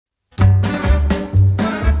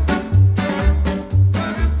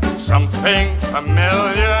Something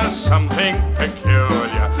familiar, something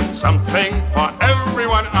peculiar, something for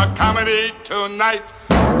everyone, a comedy tonight.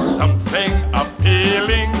 Something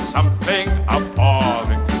appealing, something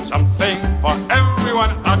appalling, something for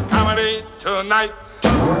everyone, a comedy tonight.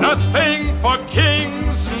 Nothing for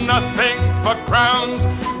kings, nothing for crowns.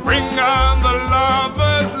 Bring on the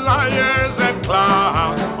lovers, liars, and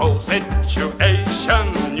clowns. Old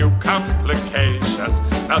situations, new complications.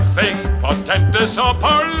 Nothing portentous or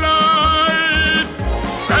polite.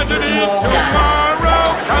 Tragedy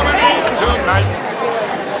tomorrow, comedy tonight.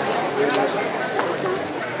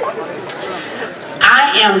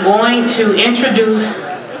 I am going to introduce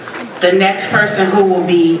the next person who will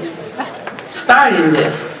be starting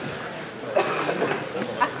this.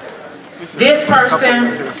 This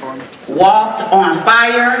person walked on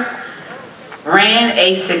fire, ran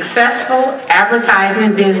a successful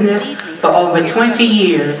advertising business for over 20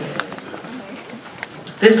 years.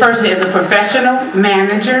 This person is a professional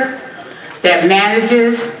manager that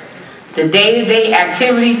manages the day-to-day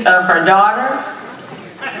activities of her daughter,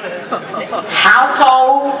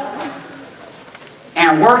 household,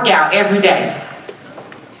 and workout every day.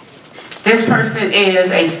 This person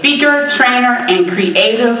is a speaker, trainer, and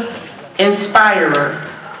creative inspirer.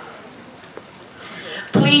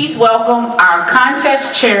 Please welcome our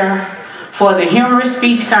contest chair for the Humorous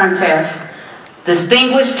Speech Contest,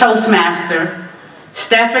 distinguished Toastmaster,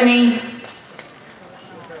 Stephanie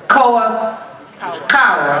Kawa.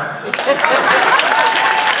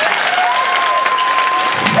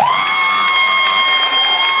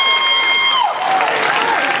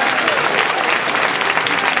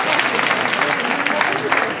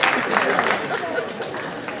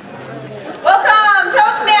 Welcome,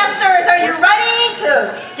 Toastmasters. Are you ready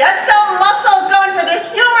to get some muscles going for this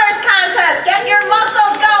humorous contest? Get your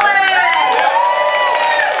muscles going.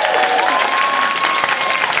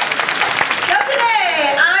 So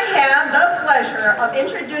today, I have the pleasure of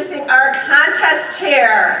introducing our contest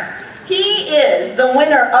chair. He is the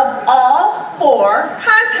winner of all 4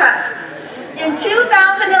 contests. In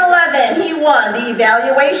 2011, he won the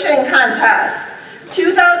evaluation contest.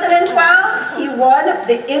 2012, he won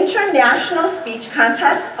the International Speech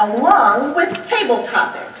Contest along with table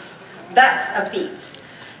topics. That's a feat.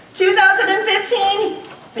 2015,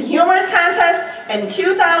 the Humorous Contest, and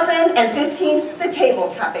 2015, the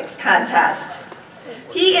Table Topics Contest.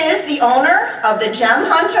 He is the owner of the Gem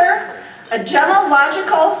Hunter, a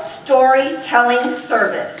gemological storytelling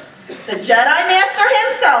service. The Jedi Master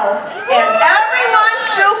himself and everyone's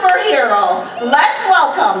superhero. Let's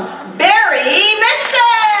welcome Barry Mixon!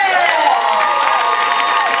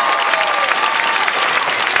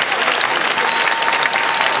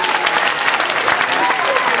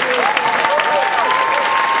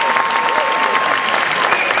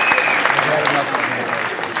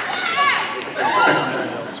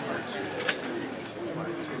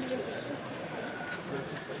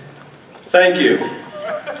 Thank you,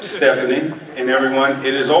 Stephanie and everyone.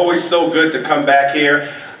 It is always so good to come back here.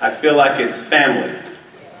 I feel like it's family.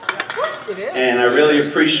 And I really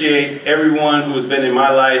appreciate everyone who has been in my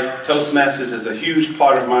life. Toastmasters is a huge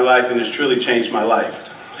part of my life and has truly changed my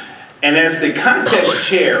life. And as the contest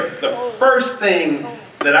chair, the first thing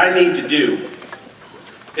that I need to do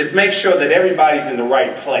is make sure that everybody's in the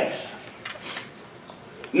right place.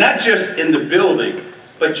 Not just in the building,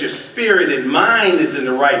 but your spirit and mind is in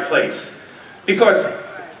the right place. Because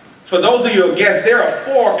for those of you who guessed, there are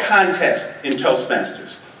 4 contests in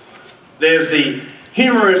Toastmasters. There's the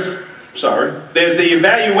there's the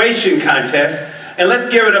evaluation contest, and let's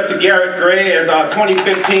give it up to Garrett Gray as our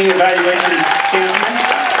 2015 evaluation champion.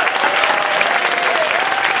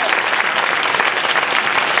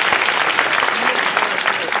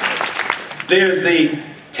 There's the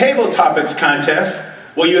table topics contest,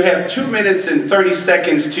 where you have 2 minutes and 30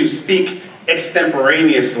 seconds to speak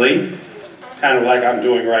extemporaneously, kind of like I'm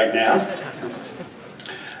doing right now.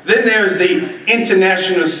 Then there's the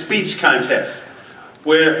International Speech Contest,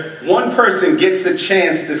 where one person gets a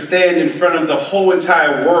chance to stand in front of the whole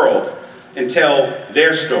entire world and tell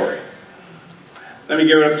their story. Let me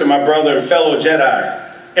give it up to my brother and fellow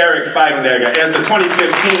Jedi, Eric Feigenegger, as the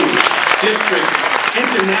 2015 District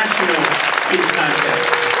International Speech Contest.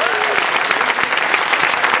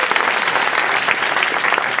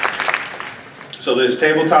 So there's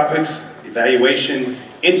table topics, evaluation,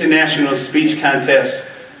 international speech contest,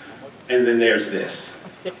 and then there's this.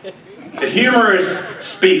 The Humorous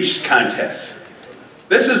Speech Contest.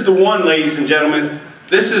 This is the one, ladies and gentlemen.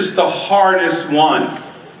 This is the hardest one.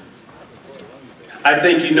 I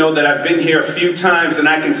think you know that I've been here a few times, and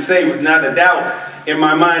I can say without a doubt in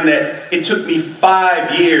my mind that it took me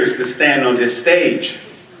 5 years to stand on this stage.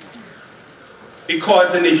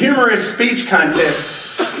 Because in the humorous speech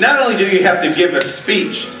contest, not only do you have to give a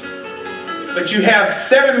speech, but you have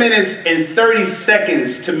 7 minutes and 30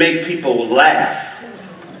 seconds to make people laugh.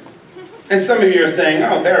 And some of you are saying,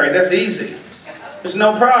 oh, Barry, that's easy. There's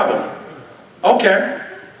no problem. Okay,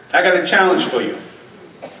 I got a challenge for you.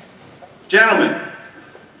 Gentlemen,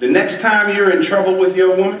 the next time you're in trouble with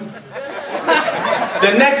your woman,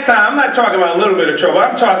 the next time, I'm not talking about a little bit of trouble,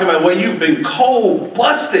 I'm talking about where you've been cold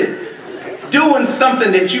busted, doing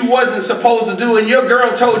something that you wasn't supposed to do and your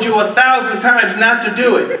girl told you 1,000 times not to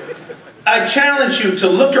do it. I challenge you to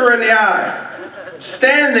look her in the eye,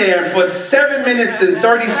 stand there for 7 minutes and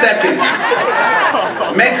 30 seconds,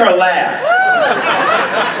 make her laugh.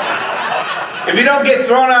 If you don't get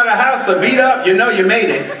thrown out of the house or beat up, you know you made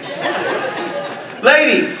it.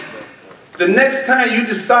 Ladies, the next time you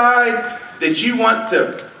decide that you want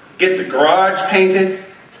to get the garage painted,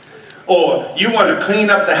 or you want to clean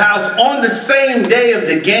up the house on the same day of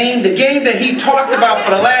the game that he talked about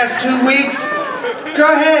for the last 2 weeks,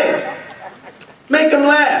 go ahead. Make them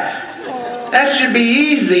laugh. That should be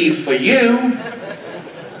easy for you.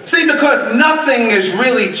 See, because nothing has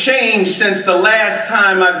really changed since the last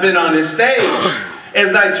time I've been on this stage.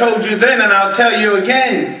 As I told you then, and I'll tell you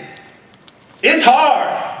again, it's hard.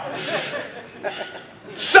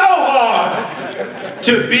 So hard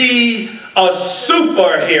to be a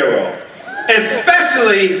superhero,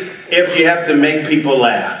 especially if you have to make people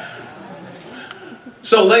laugh.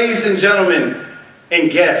 So ladies and gentlemen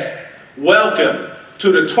and guests, welcome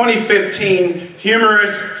to the 2015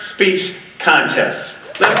 Humorous Speech Contest.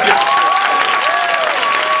 Let's get started.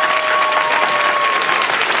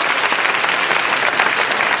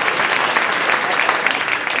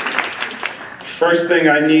 First thing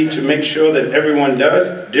I need to make sure that everyone does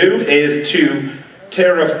is to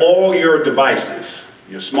tear off all your devices,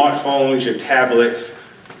 your smartphones, your tablets.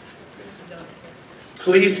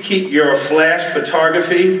 Please keep your flash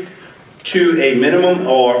photography to a minimum,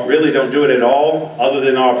 or really don't do it at all, other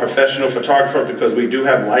than our professional photographer, because we do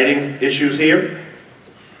have lighting issues here.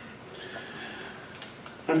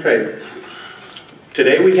 Okay.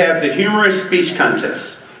 Today we have the Humorous Speech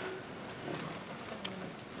Contest.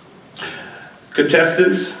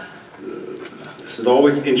 Contestants, this is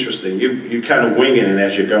always interesting. You kind of wing it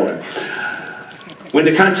as you're going. When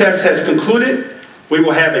the contest has concluded, we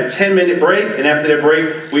will have a 10-minute break, and after that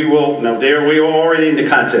break, we are already in the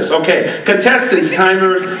contest. Okay, contestants,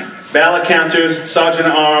 timers, ballot counters, sergeant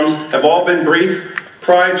at arms have all been briefed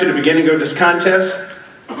prior to the beginning of this contest.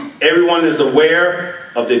 Everyone is aware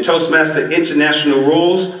of the Toastmasters international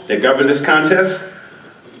rules that govern this contest.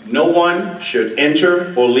 No one should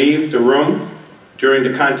enter or leave the room during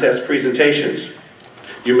the contest presentations.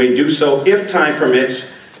 You may do so, if time permits,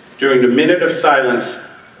 during the minute of silence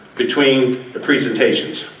between the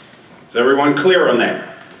presentations. Is everyone clear on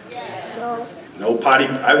that? Yes. No potty,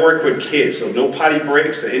 I work with kids, so no potty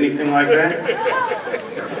breaks or anything like that.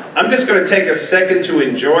 I'm just going to take a second to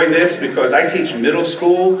enjoy this, because I teach middle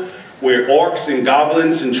school where orcs and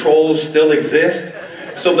goblins and trolls still exist.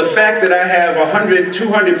 So the fact that I have 100,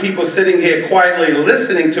 200 people sitting here quietly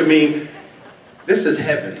listening to me, this is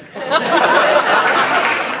heaven.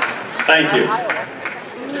 Thank you.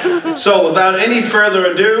 So without any further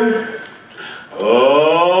ado,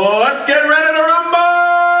 let's get ready to rumble!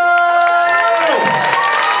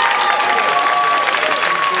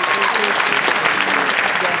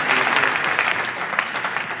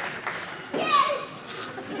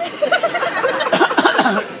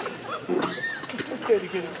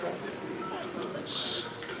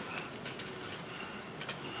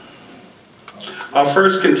 Our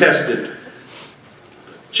first contestant,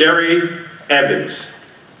 Jerry Evans.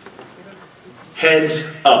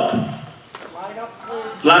 Heads up.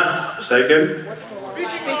 Say again?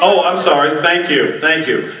 Oh, I'm sorry. Thank you. Thank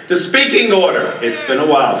you. The speaking order. It's been a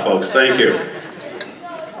while, folks. Thank you.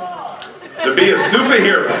 To be a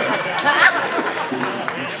superhero.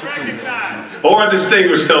 Or a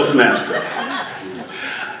distinguished Toastmaster.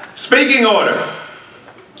 Speaking order.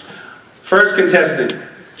 First contestant,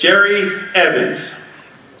 Jerry Evans.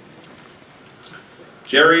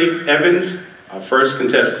 Jerry Evans, our first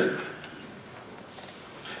contestant.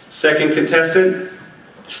 Second contestant,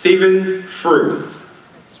 Stephen Frew.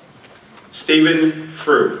 Stephen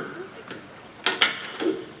Frew.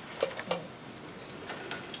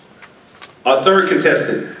 Our third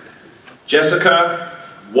contestant, Jessica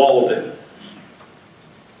Walden.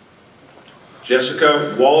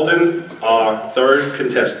 Jessica Walden, our third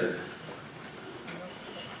contestant.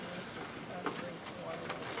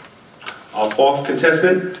 Our fourth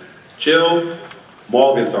contestant, Jill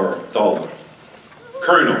Morgenthaler.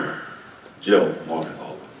 Colonel Jill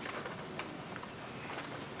Morgenthaler.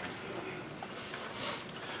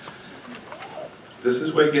 this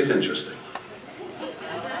is where it gets interesting.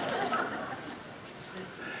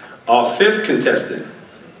 Our fifth contestant,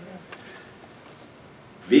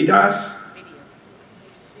 Vidas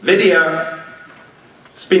Vidya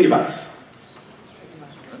Spinivas.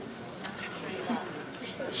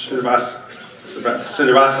 Srinivasa.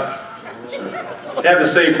 They have the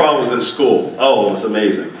same problems in school. Oh, it's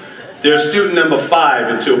amazing. They're student number 5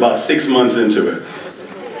 until about 6 months into it.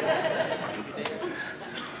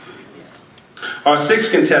 Our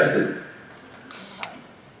sixth contestant,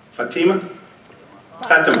 Fatima,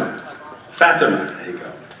 there you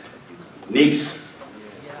go. Nias,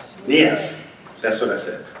 that's what I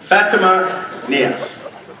said. Fatima Nias.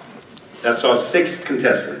 That's our sixth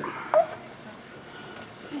contestant.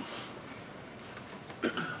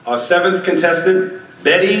 Our seventh contestant,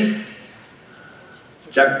 Betty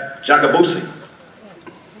Jagabusi.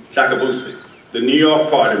 The New York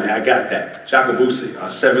part of me, I got that. Jagabusi, our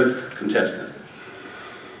seventh contestant.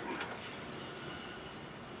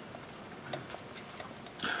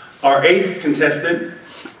 Our eighth contestant,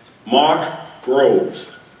 Mark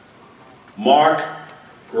Groves. Mark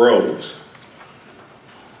Groves.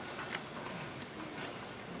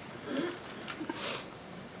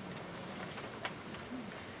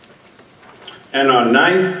 And our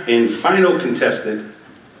ninth and final contestant,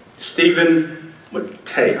 Stephen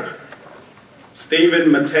Matea. Stephen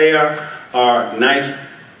Matea, our ninth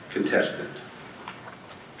contestant.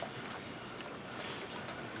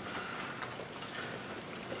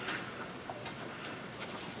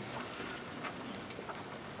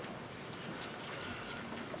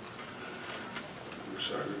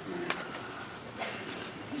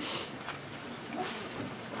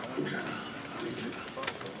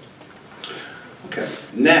 Okay,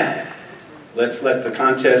 now, let's let the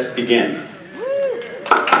contest begin.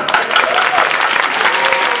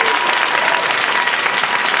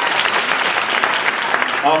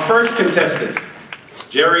 Our first contestant,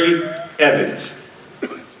 Jerry Evans.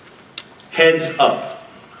 Heads up.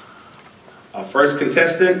 Our first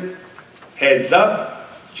contestant, heads up,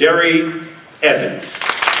 Jerry Evans.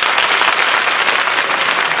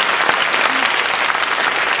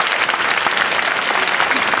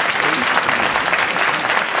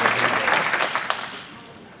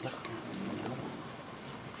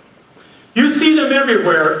 You see them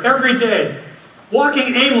everywhere, every day,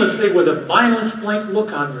 walking aimlessly with a mindless blank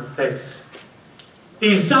look on their face.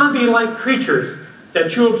 These zombie-like creatures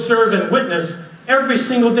that you observe and witness every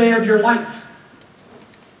single day of your life.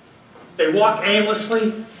 They walk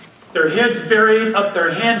aimlessly, their heads buried up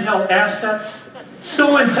their handheld assets,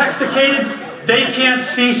 so intoxicated they can't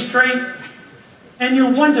see straight. And you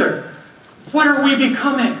wonder, what are we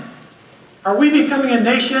becoming? Are we becoming a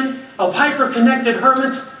nation of hyper-connected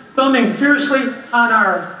hermits thumbing fiercely on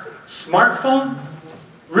our smartphone?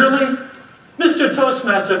 Really? Mr.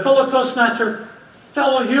 Toastmaster, fellow Toastmaster,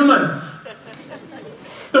 fellow humans.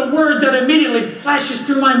 The word that immediately flashes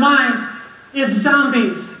through my mind is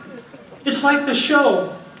zombies. It's like the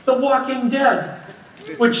show, The Walking Dead,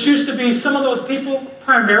 which used to be some of those people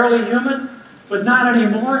primarily human, but not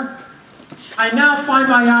anymore. I now find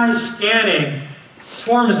my eyes scanning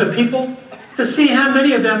swarms of people to see how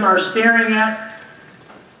many of them are staring at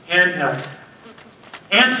handheld.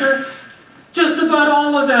 Answer, just about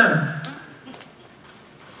all of them.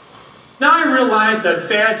 Now I realize that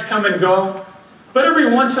fads come and go, but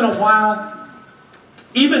every once in a while,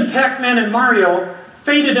 even Pac-Man and Mario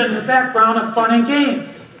faded into the background of fun and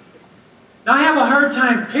games. Now I have a hard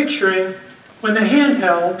time picturing when the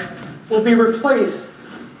handheld will be replaced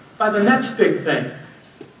by the next big thing.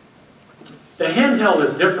 The handheld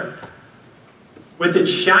is different. With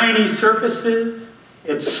its shiny surfaces,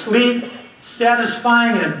 it's sleek,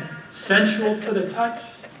 satisfying, and sensual to the touch.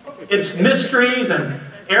 Its mysteries and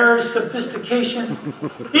air of sophistication.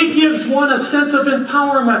 It gives one a sense of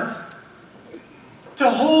empowerment. To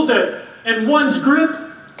hold it in one's grip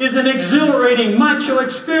is an exhilarating macho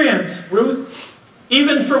experience, Ruth,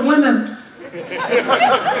 even for women.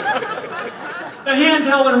 The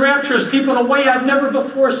handheld enraptures people in a way I've never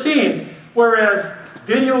before seen, whereas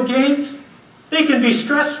video games, they can be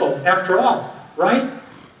stressful after all, right?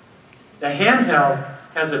 The handheld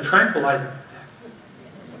has a tranquilizing effect.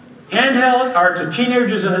 Handhelds are to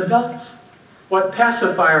teenagers and adults what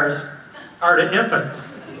pacifiers are to infants.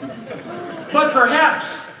 But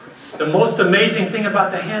perhaps the most amazing thing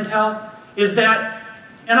about the handheld is that,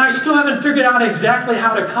 and I still haven't figured out exactly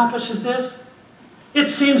how it accomplishes this, it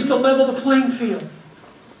seems to level the playing field.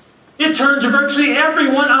 It turns virtually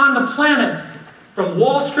everyone on the planet, from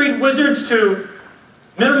Wall Street wizards to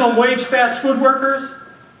minimum wage fast food workers,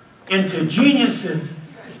 into geniuses.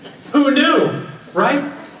 Who knew,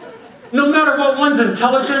 right? No matter what one's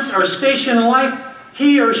intelligence or station in life,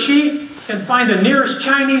 he or she can find the nearest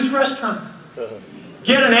Chinese restaurant.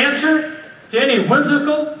 Get an answer to any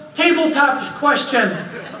whimsical tabletop question,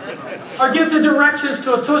 or give the directions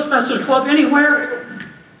to a Toastmasters club anywhere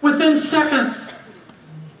within seconds.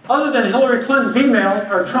 Other than Hillary Clinton's emails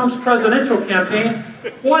or Trump's presidential campaign,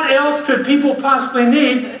 what else could people possibly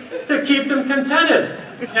need to keep them contented?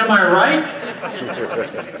 Am I right?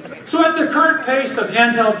 So at the current pace of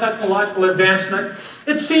handheld technological advancement,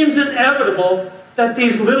 it seems inevitable that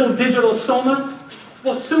these little digital somas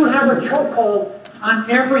will soon have a chokehold on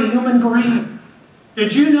every human brain.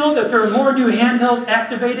 Did you know that there are more new handhelds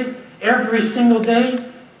activated every single day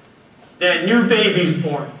than new babies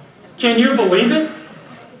born? Can you believe it?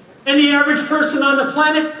 And the average person on the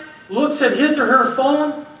planet looks at his or her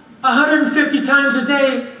phone 150 times a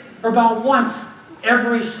day, or about once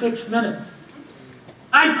every 6 minutes.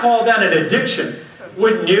 I'd call that an addiction,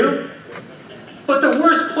 wouldn't you? But the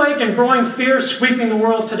worst plague and growing fear sweeping the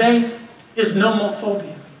world today is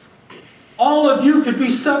nomophobia. All of you could be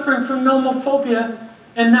suffering from nomophobia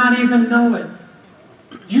and not even know it.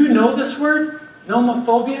 Do you know this word,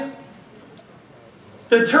 nomophobia?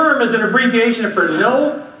 The term is an abbreviation for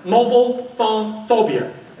no mobile phone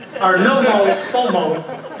phobia, or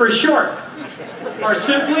NOMO for short, or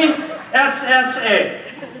simply SSA,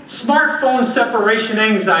 smartphone separation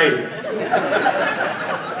anxiety.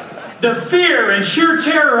 The fear and sheer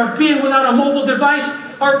terror of being without a mobile device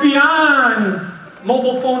are beyond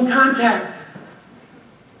mobile phone contact.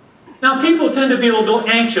 Now, people tend to be a little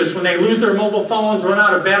anxious when they lose their mobile phones, run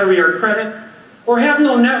out of battery or credit, or have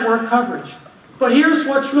no network coverage. But here's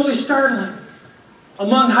what's really startling.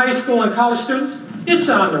 Among high school and college students, it's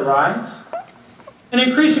on the rise. An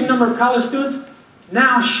increasing number of college students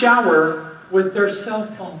now shower with their cell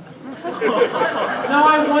phone. Now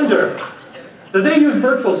I wonder, do they use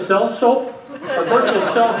virtual cell soap or virtual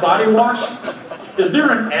cell body wash? Is there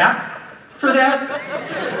an app for that?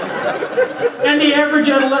 And the average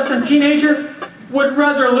adolescent teenager would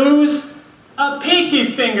rather lose a pinky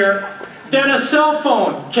finger than a cell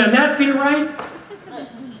phone. Can that be right?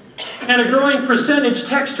 And a growing percentage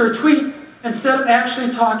text or tweet instead of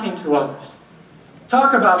actually talking to others.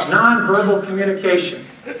 Talk about nonverbal communication.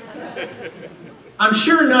 I'm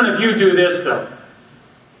sure none of you do this, though.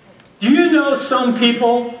 Do you know some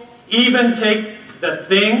people even take the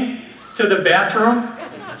thing to the bathroom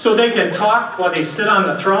so they can talk while they sit on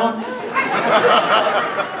the throne?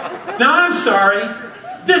 Now, I'm sorry.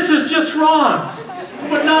 This is just wrong.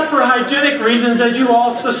 But not for hygienic reasons, as you all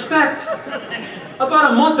suspect.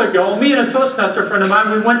 About a month ago, me and a Toastmaster friend of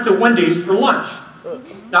mine, we went to Wendy's for lunch.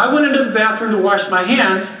 Now, I went into the bathroom to wash my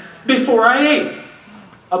hands before I ate.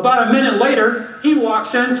 About a minute later, he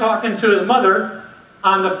walks in talking to his mother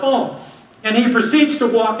on the phone. And he proceeds to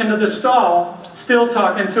walk into the stall, still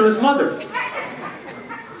talking to his mother.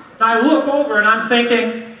 Now, I look over and I'm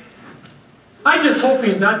thinking, I just hope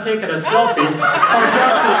he's not taking a selfie or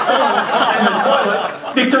drops his phone in the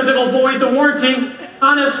toilet because it'll void the warranty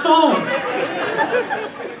on his phone.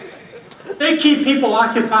 They keep people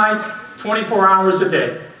occupied 24 hours a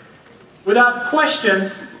day. Without question,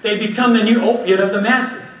 they become the new opiate of the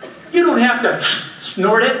masses. You don't have to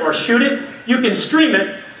snort it or shoot it. You can stream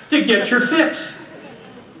it to get your fix.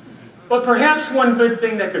 But perhaps one good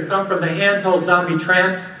thing that could come from the handheld zombie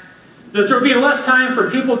trance is that there will be less time for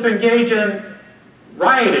people to engage in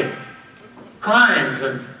rioting, crimes,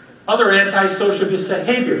 and other antisocial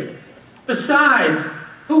behavior. Besides,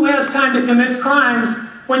 who has time to commit crimes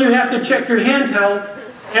when you have to check your handheld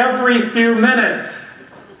every few minutes?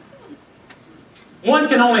 One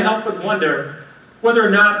can only help but wonder whether or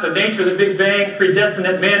not the nature of the Big Bang predestined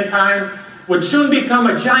that mankind would soon become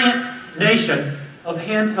a giant nation of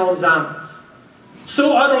handheld zombies,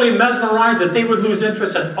 so utterly mesmerized that they would lose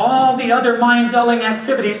interest in all the other mind-dulling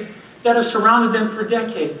activities that have surrounded them for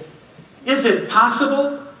decades. Is it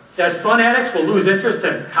possible that fun addicts will lose interest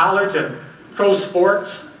in college and pro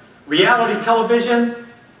sports, reality television,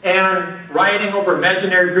 and rioting over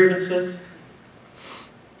imaginary grievances?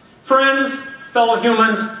 Friends, fellow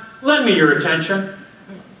humans, lend me your attention.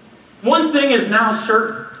 One thing is now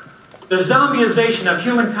certain. The zombieization of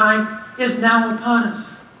humankind is now upon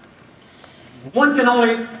us. One can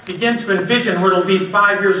only begin to envision where it'll be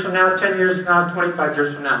 5 years from now, 10 years from now, 25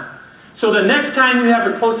 years from now. So the next time you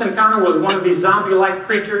have a close encounter with one of these zombie-like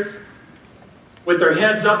creatures, with their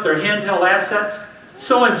heads up, their handheld assets,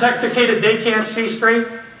 so intoxicated they can't see straight,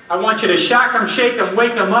 I want you to shock them, shake them,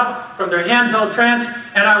 wake them up from their handheld trance,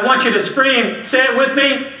 and I want you to scream, say it with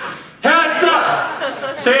me, heads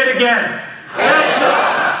up! Say it again, heads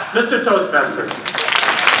up! Mr. Toastmaster.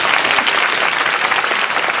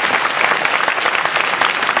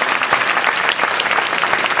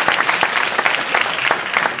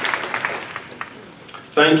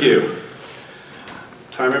 Thank you.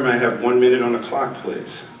 Timer, may I have 1 minute on the clock,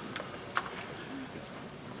 please?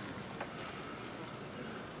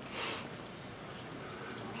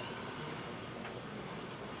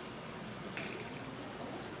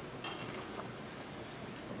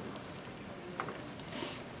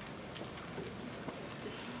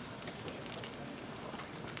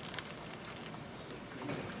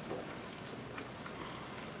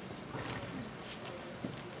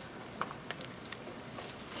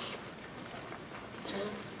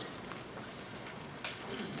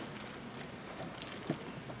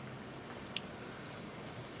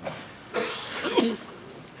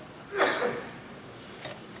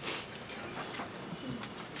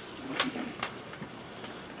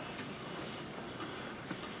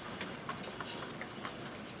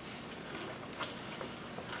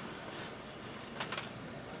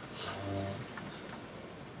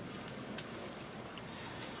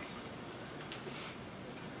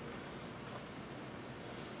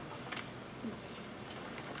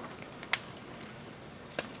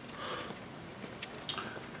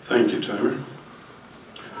 Thank you, Timer.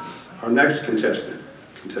 Our next contestant,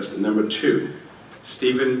 contestant number 2,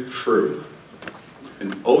 Stephen Frew.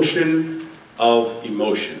 An ocean of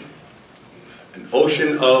emotion. An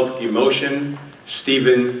ocean of emotion,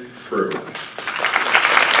 Stephen Frew.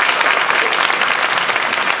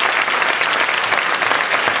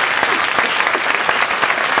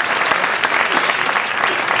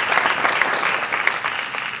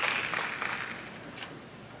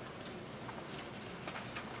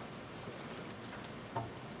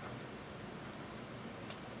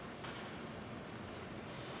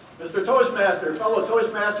 Mr. Toastmaster, fellow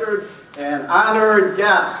Toastmaster, and honored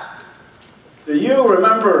guests, do you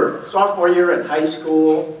remember sophomore year in high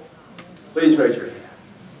school? Please raise your hand.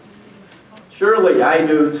 Surely I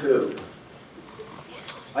do too.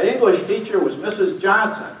 My English teacher was Mrs.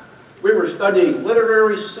 Johnson. We were studying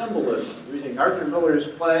literary symbolism using Arthur Miller's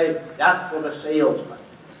play, Death of a Salesman.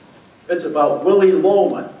 It's about Willie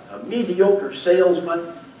Loman, a mediocre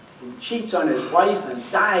salesman who cheats on his wife and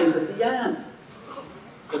dies at the end.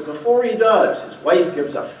 But before he does, his wife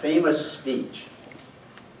gives a famous speech.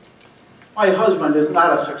 My husband is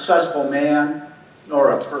not a successful man,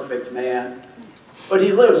 nor a perfect man, but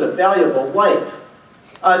he lives a valuable life.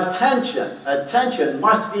 Attention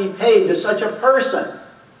must be paid to such a person.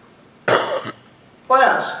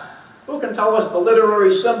 Class, who can tell us the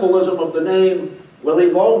literary symbolism of the name Willie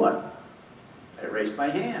Loman? I raised my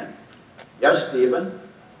hand. Yes, Stephen.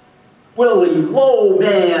 Willie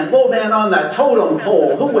Loman, low man on the totem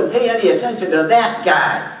pole. Who would pay any attention to that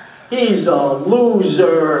guy? He's a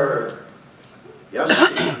loser. Yes,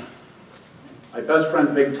 Stephen. My best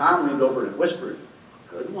friend Big Tom leaned over and whispered,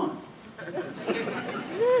 good one.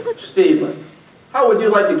 Stephen, how would you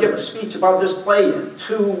like to give a speech about this play in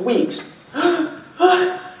 2 weeks?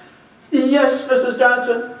 Yes, Mrs.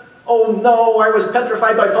 Johnson. Oh no, I was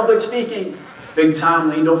petrified by public speaking. Big Tom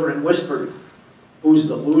leaned over and whispered, who's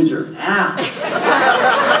the loser now?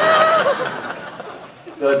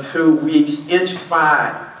 The 2 weeks inched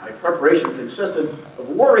by. My preparation consisted of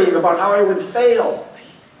worrying about how I would fail.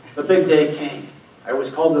 The big day came. I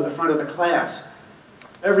was called to the front of the class.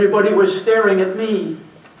 Everybody was staring at me.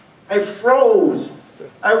 I froze.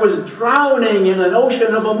 I was drowning in an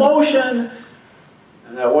ocean of emotion.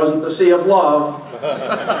 And that wasn't the sea of love.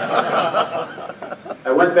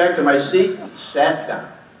 I went back to my seat and sat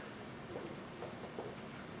down.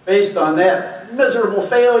 Based on that miserable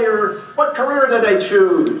failure, what career did I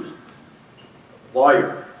choose?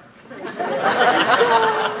 Lawyer.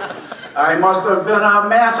 I must have been a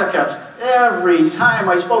masochist. Every time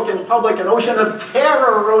I spoke in public, an ocean of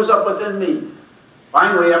terror rose up within me.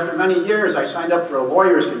 Finally, after many years, I signed up for a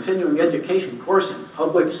lawyer's continuing education course in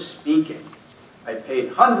public speaking. I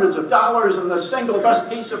paid hundreds of dollars, and the single best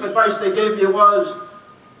piece of advice they gave me was,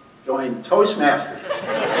 join Toastmasters.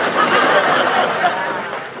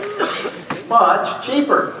 Much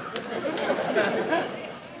cheaper.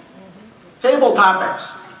 Table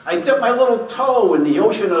topics. I dipped my little toe in the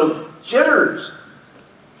ocean of jitters.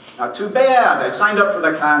 Not too bad. I signed up for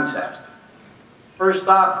the contest. First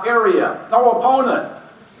stop, area. No opponent.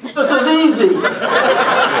 This is easy.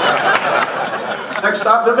 Next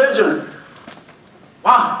stop, division.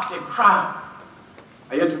 Wow, big crowd.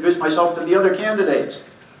 I introduced myself to the other candidates.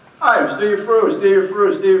 Hi, I'm Steve Frew, Steve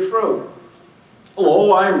Frew, Steve Frew.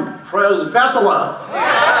 Hello, I'm Prez Veselov.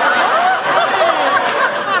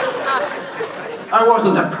 I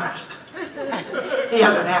wasn't impressed. He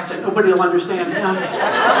has an accent, nobody will understand him.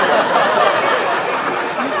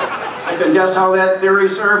 I can guess how that theory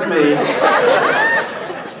served me.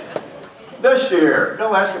 this year,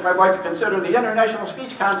 Bill asked if I'd like to consider the International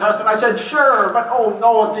Speech Contest, and I said, sure, but oh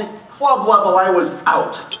no, at the club level I was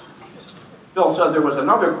out. Bill said there was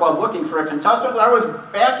another club looking for a contestant, I was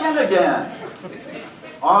back in again.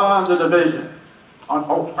 On the division.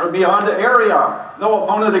 On the area. No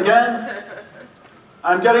opponent again.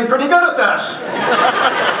 I'm getting pretty good at this.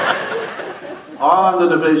 On the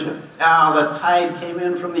division. Now the tide came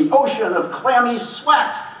in from the ocean of clammy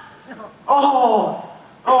sweat. Oh,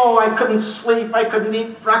 I couldn't sleep, I couldn't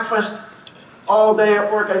eat breakfast. All day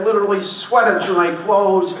at work, I literally sweated through my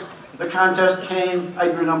clothes. The contest came, I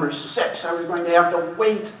drew number 6. I was going to have to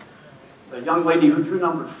wait. The young lady who drew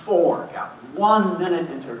number 4 got 1 minute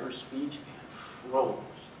into her speech and froze.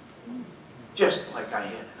 Just like I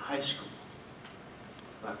had in high school.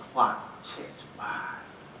 The clock ticked by.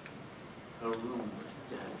 The room was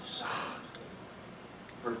dead silent.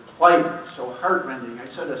 Her plight was so heartrending, I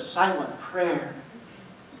said a silent prayer.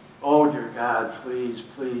 Oh, dear God, please,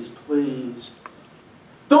 please, please.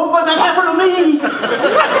 Don't let that happen to me!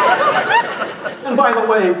 And by the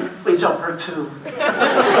way, please help her too.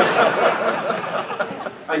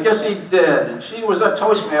 I guess he did, and she was a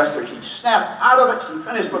Toastmaster. She snapped out of it, she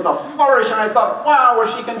finished with a flourish, and I thought, wow,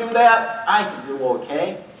 if she can do that, I can do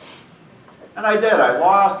okay. And I did. I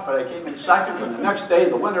lost, but I came in second, and the next day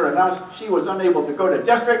the winner announced she was unable to go to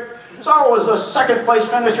district. So as a second place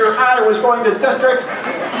finisher, I was going to district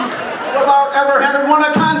without ever having won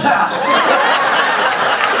a contest.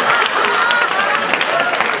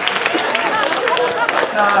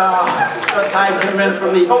 The tide came in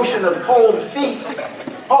from the ocean of cold feet.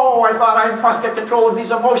 Oh, I thought I must get control of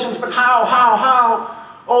these emotions, but how?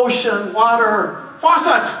 Ocean, water,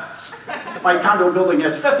 faucet! My condo building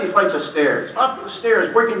has 50 flights of stairs. Up the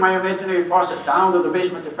stairs, working my imaginary faucet, down to the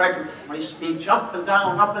basement to practice my speech, up and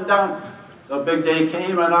down, up and down. The big day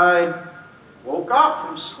came and I woke up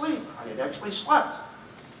from sleep. I had actually slept.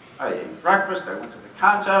 I ate breakfast, I went to the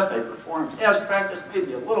contest, I performed as practiced,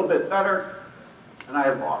 maybe a little bit better, and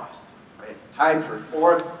I lost. I tied for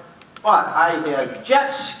 4th, but I had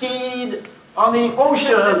jet skied on the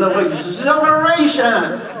ocean of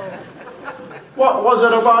exhilaration. What was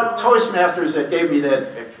it about Toastmasters that gave me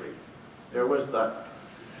that victory? There was the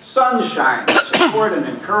sunshine, support and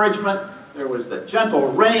encouragement. There was the gentle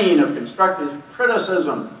rain of constructive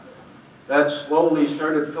criticism that slowly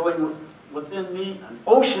started filling within me an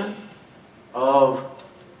ocean of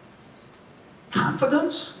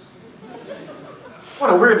confidence.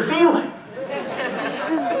 What a weird feeling.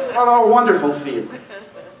 What a wonderful feeling.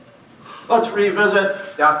 Let's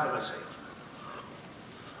revisit Death of a Salesman.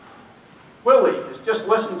 Willie has just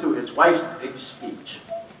listened to his wife's big speech.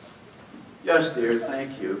 Yes, dear,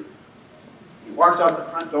 thank you. He walks out the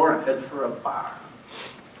front door and heads for a bar.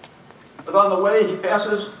 But on the way, he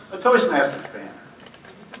passes a Toastmasters banner.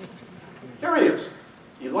 Curious.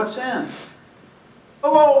 He looks in.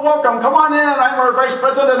 Hello, welcome, come on in. I'm our Vice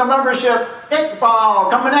President of Membership, Iqbal,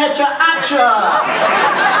 coming at ya.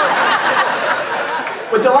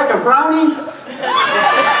 Would you like a brownie?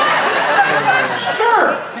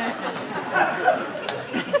 Sure.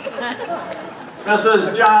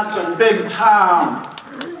 Mrs. Johnson, Big Tom,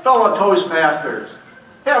 fellow Toastmasters,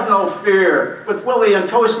 have no fear. With Willie and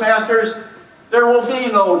Toastmasters, there will be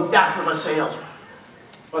no death of a salesman,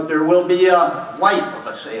 but there will be a life of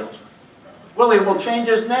a salesman. Willie will change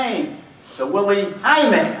his name to Willie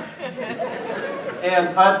Hyman. And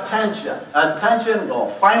attention will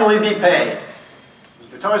finally be paid.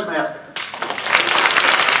 Mr. Toastmaster.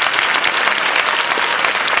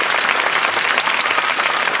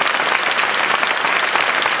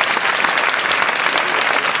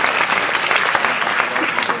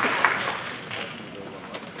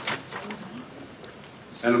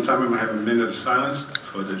 Madam Time, I'm going to have a minute of silence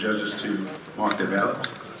for the judges to mark their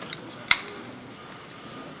ballots.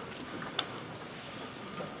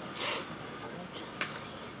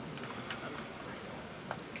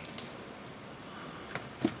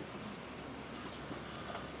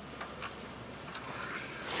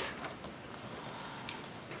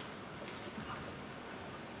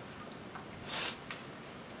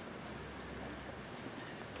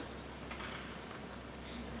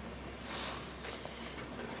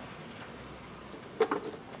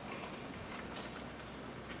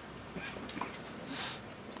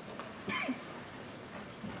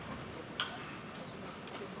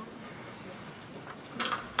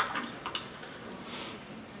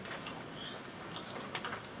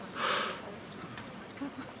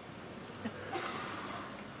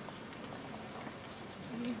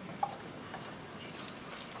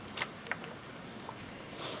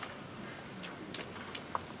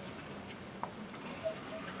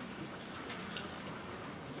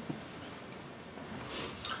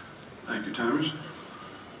 Thank you, Thomas.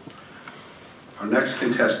 Our next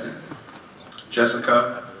contestant,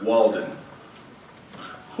 Jessica Walden.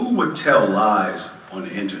 Who would tell lies on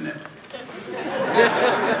the internet?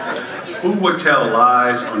 Who would tell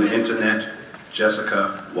lies on the internet?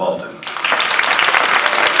 Jessica Walden.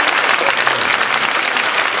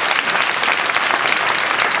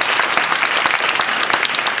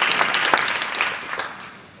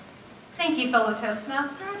 Thank you, fellow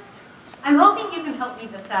Toastmasters. I'm hoping you can help me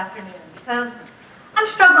this afternoon because I'm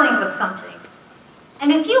struggling with something.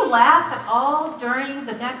 And if you laugh at all during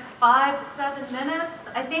the next 5 to 7 minutes,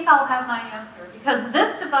 I think I'll have my answer. Because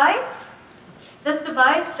this device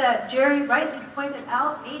that Jerry rightly pointed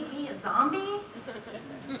out made me a zombie,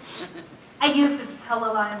 I used it to tell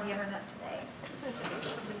a lie on the internet today.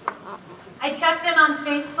 I checked in on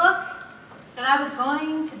Facebook that I was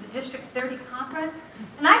going to the District 30 conference,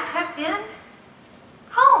 and I checked in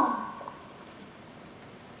home.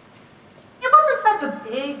 It wasn't such a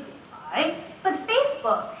big lie, but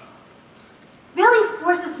Facebook really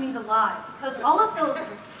forces me to lie because all of those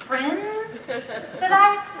friends that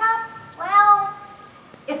I accept, well,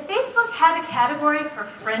 if Facebook had a category for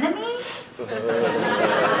frenemy,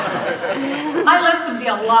 my list would be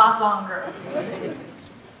a lot longer.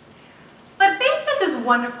 But Facebook is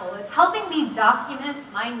wonderful. It's helping me document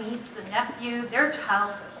my niece and nephew, their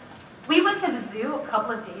childhood. We went to the zoo a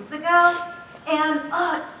couple of days ago, and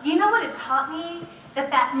you know what it taught me?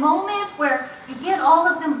 That moment where you get all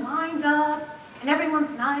of them lined up, and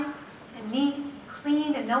everyone's nice and neat and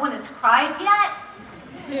clean, and no one has cried yet,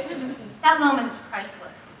 that moment is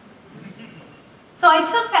priceless. So I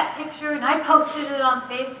took that picture and I posted it on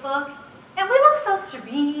Facebook, and we looked so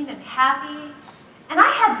serene and happy. And I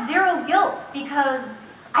had zero guilt because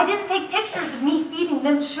I didn't take pictures of me feeding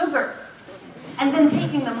them sugar and then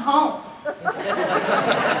taking them home.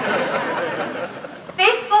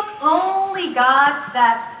 Facebook only got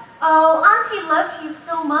that, oh, Auntie loves you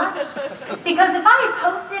so much. Because if I had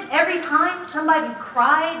posted every time somebody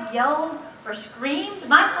cried, yelled, or screamed,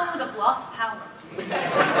 my phone would have lost power.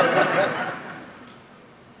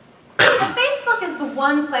 But Facebook is the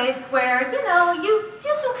one place where, you know, you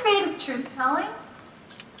do some creative truth-telling.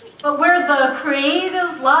 But where the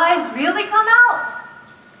creative lies really come out,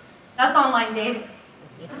 that's online dating.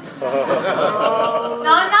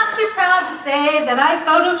 Now, I'm not too proud to say that I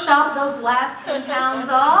photoshopped those last 10 pounds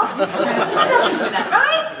off. Who doesn't do that,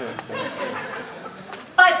 right?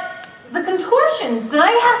 But the contortions that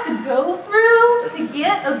I have to go through to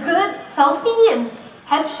get a good selfie and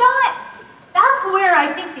headshot, that's where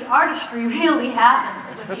I think the artistry really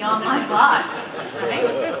happens with the online lives,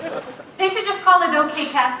 right? They should just call it OK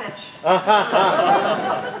Catfish.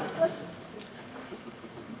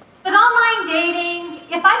 But online dating,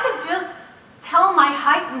 if I could just tell my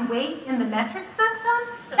height and weight in the metric system,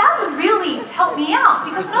 that would really help me out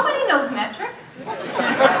because nobody knows metric.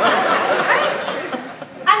 Right?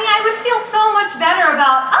 I mean, I would feel so much better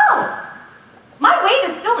about, oh, my weight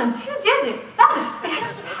is still in 2 digits. That is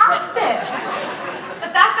fantastic.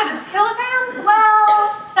 The fact that it's kilograms,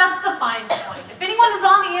 well, that's the fine point. If anyone is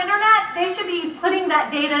on the internet, they should be putting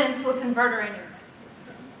that data into a converter anyway.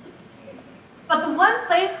 But the one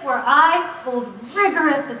place where I hold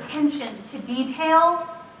rigorous attention to detail,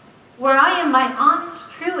 where I am my honest,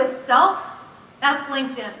 truest self, that's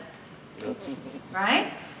LinkedIn.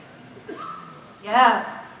 Right?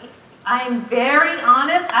 Yes. I'm very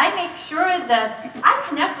honest. I make sure that I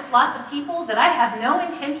connect with lots of people that I have no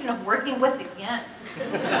intention of working with again.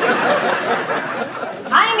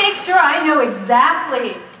 I make sure I know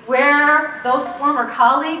exactly where those former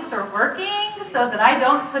colleagues are working so that I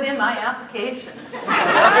don't put in my application.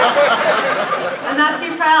 I'm not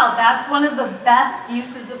too proud. That's one of the best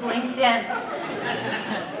uses of LinkedIn.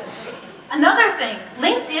 Another thing,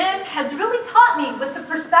 LinkedIn has really taught me with the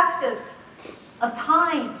perspective of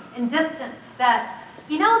time and distance that,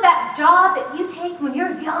 you know, that job that you take when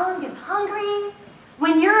you're young and hungry,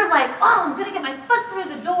 when you're like, oh, I'm gonna get my foot through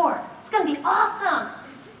the door, it's gonna be awesome.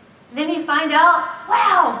 And then you find out,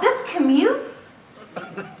 wow, this commute,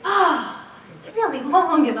 oh, it's really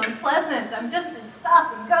long and unpleasant. I'm just in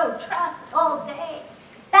stop and go traffic all day.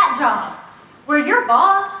 That job, where your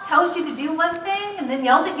boss tells you to do one thing and then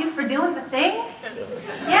yells at you for doing the thing,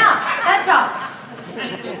 yeah, that job.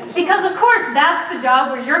 Because of course, that's the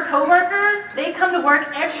job where your coworkers, they come to work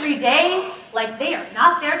every day like they are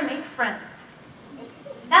not there to make friends.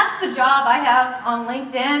 That's the job I have on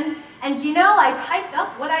LinkedIn. And you know, I typed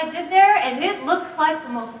up what I did there, and it looks like the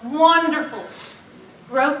most wonderful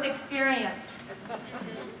growth experience.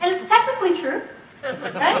 And it's technically true,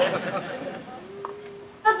 right?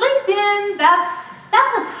 But LinkedIn, that's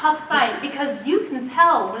a tough site because you can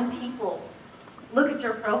tell when people look at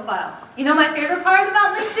your profile. You know my favorite part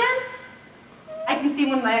about LinkedIn? I can see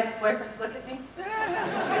when my ex-boyfriends look at me.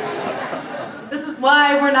 This is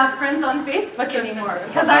why we're not friends on Facebook anymore,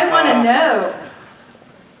 because I want to know.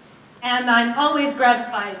 And I'm always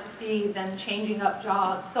gratified to see them changing up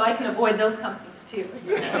jobs, so I can avoid those companies too.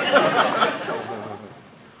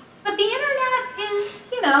 But the internet is,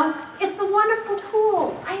 you know, it's a wonderful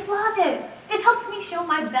tool. I love it. It helps me show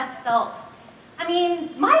my best self. I mean,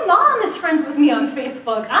 my mom is friends with me on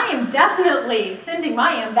Facebook. I am definitely sending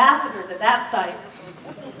my ambassador to that site.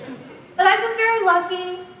 But I've been very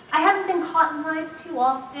lucky. I haven't been caught in lies too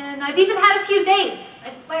often. I've even had a few dates, I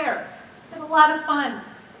swear. It's been a lot of fun.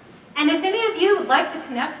 And if any of you would like to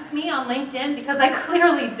connect with me on LinkedIn, because I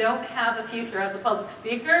clearly don't have a future as a public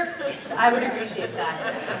speaker, I would appreciate that.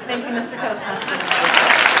 Thank you, Mr. Toastmaster.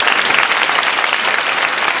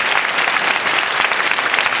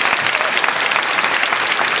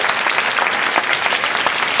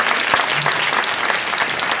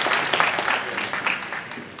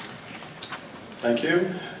 Thank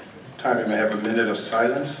you. Time we may have a minute of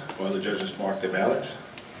silence while the judges mark their ballots.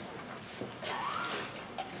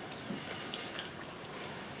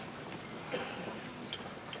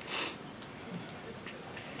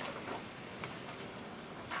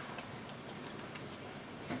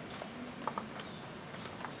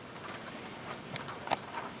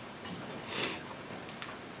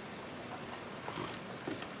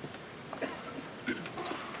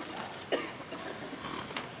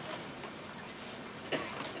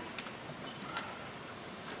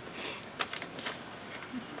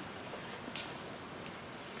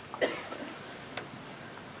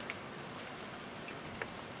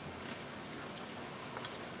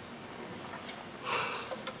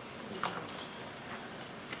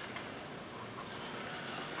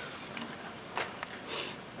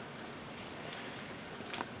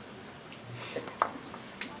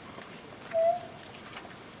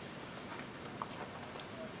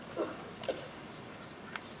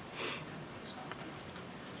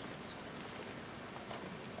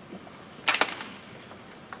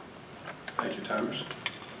 Thank you, timers.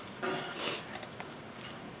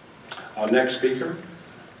 Our next speaker,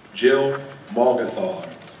 Jill Morgenthau.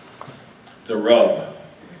 The Rub,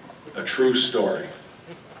 a True Story.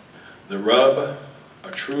 The Rub, a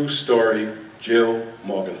True Story, Jill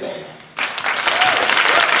Morgenthau.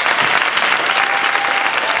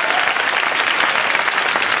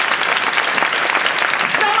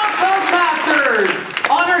 Fellow Toastmasters,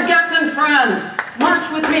 honored guests and friends,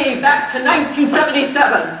 march with me back to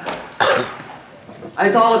 1977. I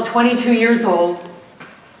was all of 22 years old.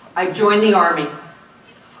 I joined the Army.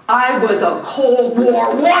 I was a Cold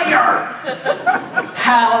War warrior.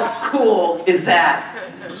 How cool is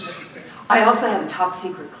that? I also have a top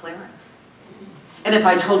secret clearance. And if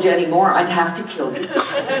I told you any more, I'd have to kill you.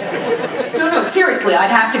 No, seriously, I'd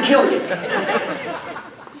have to kill you.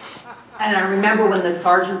 And I remember when the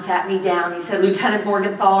sergeant sat me down, he said, Lieutenant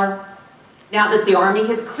Morgenthau, now that the Army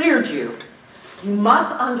has cleared you, you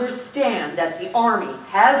must understand that the Army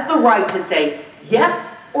has the right to say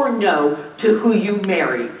yes or no to who you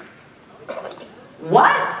marry.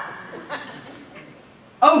 What?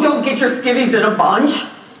 Oh, don't get your skivvies in a bunch.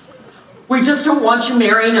 We just don't want you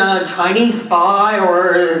marrying a Chinese spy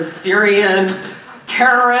or a Syrian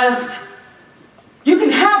terrorist. You can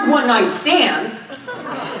have one-night stands.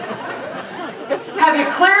 Have you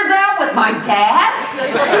cleared that with my dad?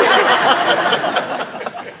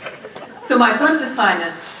 So my first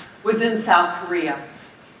assignment was in South Korea.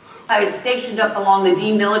 I was stationed up along the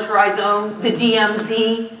demilitarized zone, the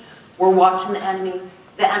DMZ. We're watching the enemy.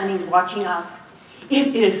 The enemy's watching us.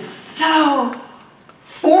 It is so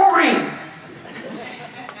boring.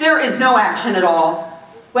 There is no action at all.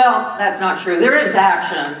 Well, that's not true. There is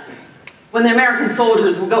action. When the American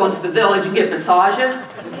soldiers would go into the village and get massages,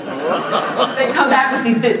 they'd come back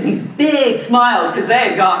with these big smiles because they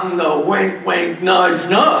had gotten the wink, wink, nudge,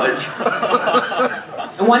 nudge.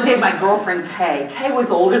 And one day my girlfriend Kay was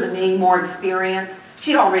older than me, more experienced.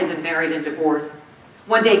 She'd already been married and divorced.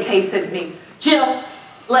 One day Kay said to me, Jill,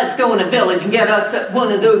 let's go in a village and get us one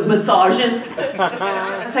of those massages.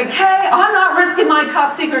 I said, Kay, I'm not risking my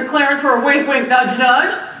top secret clearance for a wink, wink, nudge,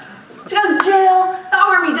 nudge. She goes, Jill, the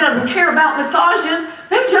Army doesn't care about massages.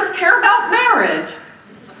 They just care about marriage.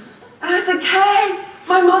 And I said, Kay,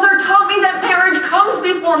 my mother taught me that marriage comes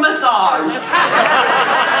before massage.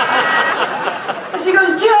 And she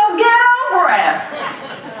goes, Jill, get over it.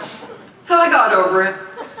 So I got over it.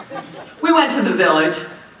 We went to the village.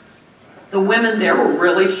 The women there were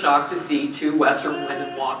really shocked to see two Western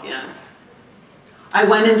women walk in. I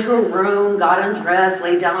went into a room, got undressed,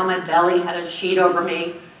 laid down on my belly, had a sheet over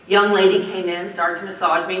me. Young lady came in, started to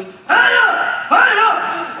massage me. Hey up! Hey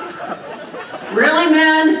up! Really,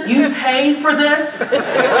 man? You paid for this? And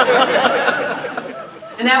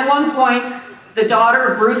at one point, the daughter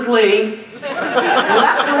of Bruce Lee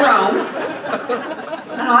left the room.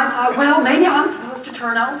 And I thought, well, maybe I'm supposed to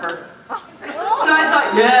turn over. So I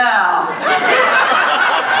thought, yeah.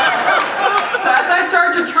 So as I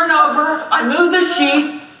started to turn over, I move the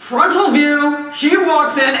sheet, frontal view, she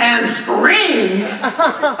walks in and screams.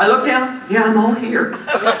 I look down, yeah, I'm all here.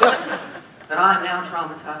 But I'm now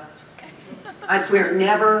traumatized. I swear,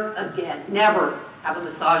 never again, never have a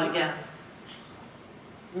massage again.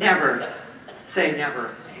 Never. Say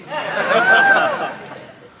never.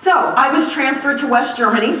 So, I was transferred to West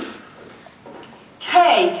Germany.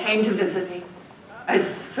 Kay came to visit me. I was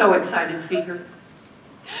so excited to see her.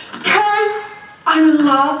 Kay, I'm in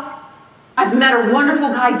love. I've met a wonderful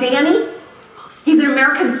guy, Danny. He's an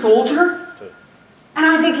American soldier. And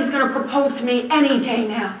I think he's going to propose to me any day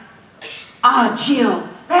now. Ah, Jill,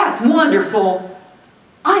 that's wonderful.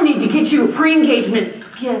 I need to get you a pre-engagement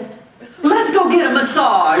gift. Let's go get a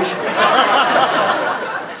massage.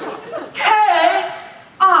 Kay,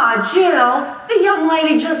 ah, Jill, the young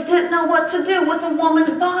lady just didn't know what to do with a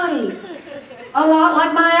woman's body. A lot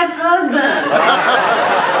like my ex-husband.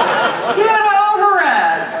 Get over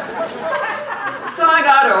it. So I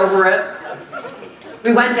got over it.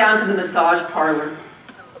 We went down to the massage parlor.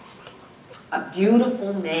 A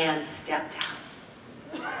beautiful man stepped out.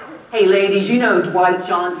 Hey ladies, you know Dwight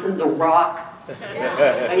Johnson, The Rock?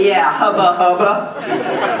 Yeah, hubba hubba.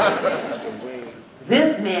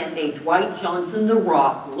 This man made Dwight Johnson, The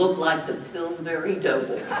Rock, look like the Pillsbury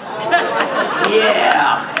Doughboy.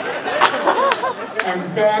 Yeah.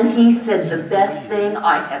 And then he said the best thing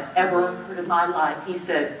I have ever heard in my life. He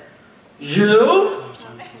said, Jill?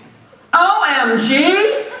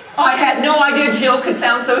 OMG? I had no idea Jill could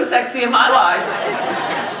sound so sexy in my life.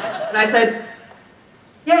 And I said,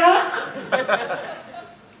 yeah.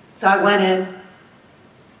 So I went in,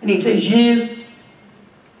 and he said, Jill,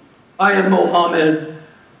 I am Mohammed.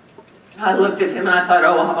 I looked at him and I thought,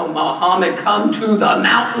 oh, Mohammed, come to the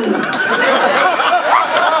mountains.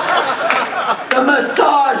 The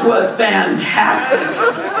massage was fantastic.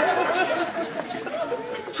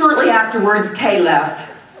 Shortly afterwards, Kay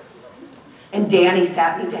left, and Danny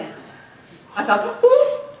sat me down. I thought,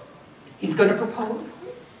 ooh, he's going to propose.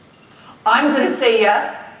 I'm going to say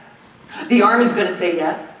yes. The Army's going to say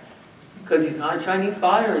yes, because he's not a Chinese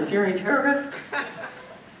spy or a Syrian terrorist.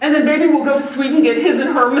 And then maybe we'll go to Sweden and get his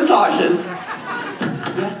and her massages.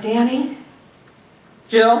 Yes, Danny?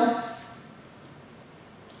 Jill?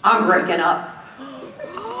 I'm breaking up.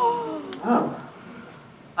 Oh.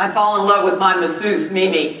 I fall in love with my masseuse,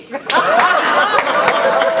 Mimi.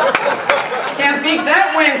 Can't beat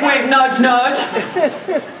that wink, wink, nudge, nudge.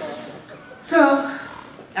 So,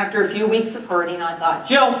 after a few weeks of hurting, I thought,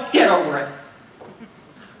 Jill, get over it.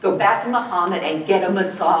 Go back to Muhammad and get a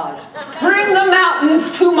massage. Bring the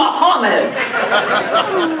mountains to Muhammad.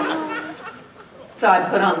 So I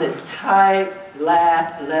put on this tight,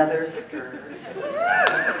 black leather skirt.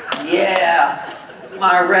 Yeah,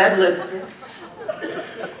 my red lipstick.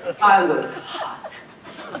 I was hot.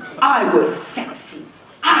 I was sexy.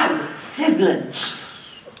 I was sizzling.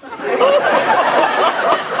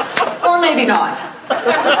 Or maybe not.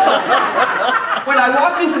 When I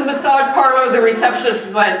walked into the massage parlor, the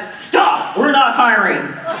receptionist went, stop, we're not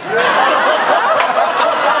hiring.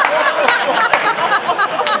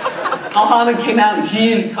 Muhammad came out,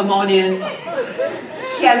 Gilles, come on in.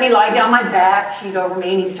 He had me lie down my back, sheet over me,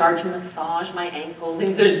 and he started to massage my ankles. And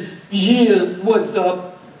he says, Gilles, what's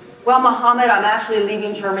up? Well, Muhammad, I'm actually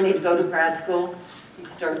leaving Germany to go to grad school. He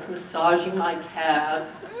starts massaging my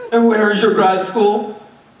calves. And where is your grad school?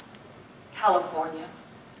 California.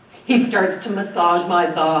 He starts to massage my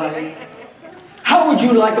thighs. How would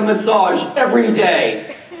you like a massage every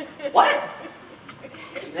day? What?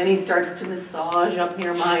 And then he starts to massage up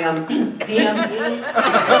near my DMZ.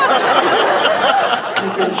 He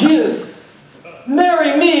said, Jill,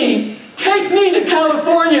 marry me. Take me to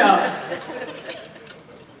California.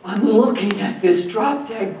 I'm looking at this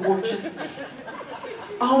drop-dead gorgeous man.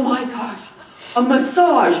 Oh my gosh, a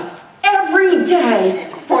massage every day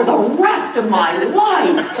for the rest of my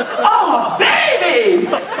life. Oh, baby!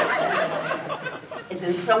 And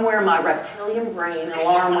then somewhere in my reptilian brain, an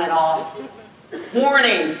alarm went off.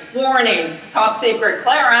 Warning, warning, top secret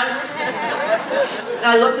clearance. And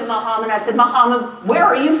I looked at Muhammad and I said, Muhammad, where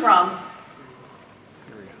are you from?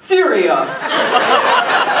 Syria.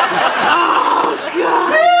 Oh,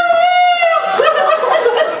 God.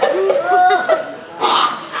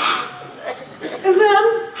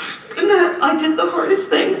 I did the hardest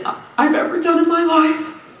thing I've ever done in my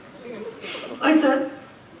life. I said,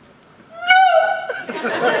 no!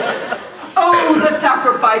 Oh, the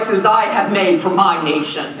sacrifices I have made for my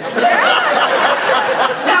nation.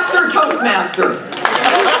 Master Toastmaster.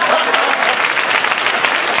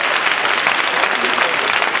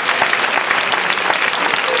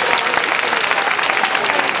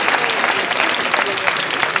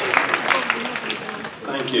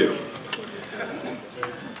 Thank you.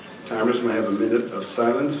 Timers may have a minute of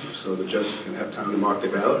silence so the judges can have time to mark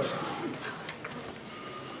their ballots.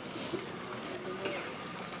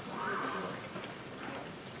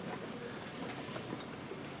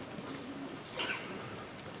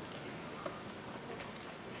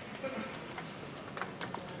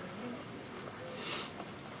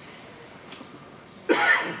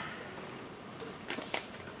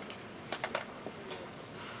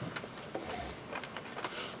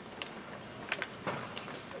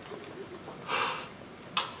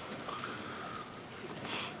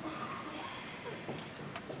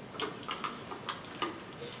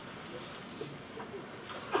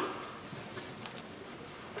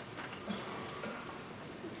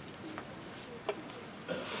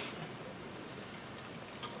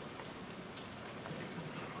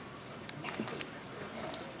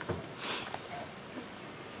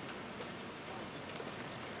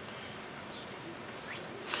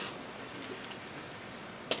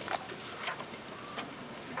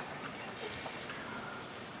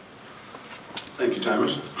 Thank you,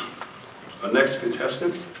 timers. Our next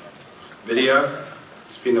contestant, Vidya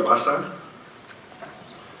Spinavasa.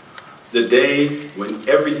 The day when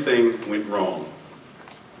everything went wrong.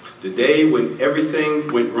 The day when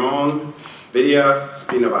everything went wrong, Vidya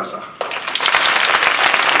Spinavasa.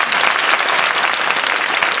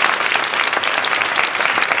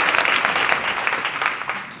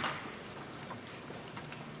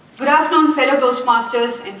 Good afternoon, fellow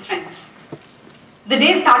Toastmasters and friends. The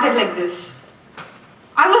day started like this.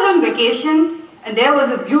 I was on vacation and there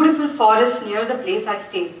was a beautiful forest near the place I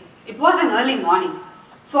stayed. It was an early morning,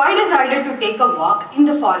 so I decided to take a walk in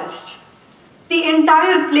the forest. The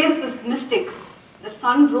entire place was mystic. The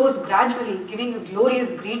sun rose gradually, giving a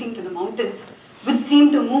glorious greeting to the mountains, which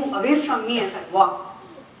seemed to move away from me as I walked.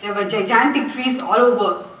 There were gigantic trees all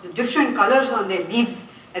over, with different colors on their leaves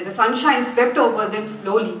as the sunshine swept over them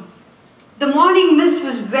slowly. The morning mist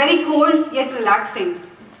was very cold yet relaxing.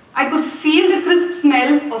 I could feel the crisp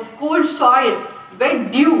smell of cold soil,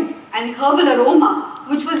 wet dew, and herbal aroma,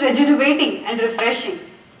 which was rejuvenating and refreshing.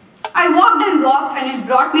 I walked and walked and it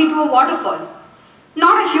brought me to a waterfall.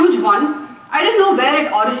 Not a huge one. I didn't know where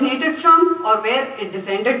it originated from or where it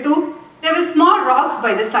descended to. There were small rocks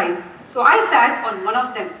by the side, so I sat on one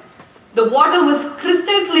of them. The water was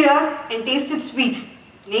crystal clear and tasted sweet.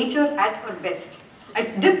 Nature at her best. I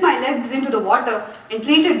dipped my legs into the water and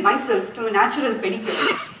treated myself to a natural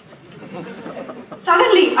pedicure.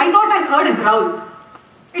 Suddenly, I thought I heard a growl.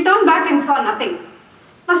 I turned back and saw nothing.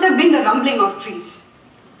 Must have been the rumbling of trees.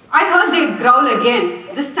 I heard they growl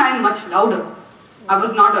again, this time much louder. I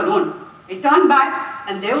was not alone. I turned back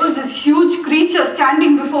and there was this huge creature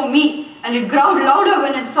standing before me and it growled louder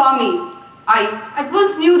when it saw me. I at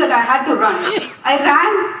once knew that I had to run. I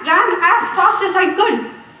ran as fast as I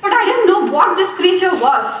could, but I didn't know what this creature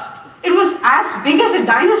was. It was as big as a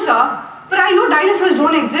dinosaur, but I know dinosaurs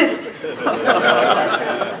don't exist.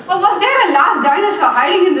 Or was there a last dinosaur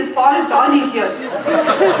hiding in this forest all these years?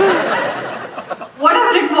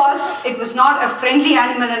 Whatever it was not a friendly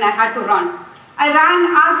animal and I had to run. I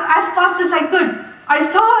ran as fast as I could. I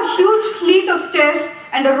saw a huge fleet of stairs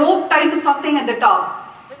and a rope tied to something at the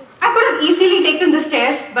top. I could have easily taken the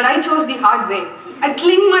stairs, but I chose the hard way. I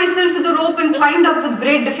clinged myself to the rope and climbed up with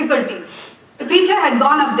great difficulty. The creature had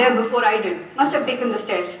gone up there before I did. Must have taken the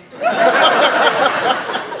stairs.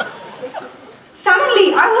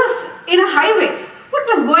 Suddenly, I was in a highway. What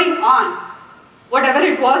was going on? Whatever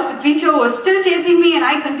it was, the creature was still chasing me and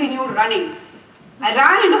I continued running. I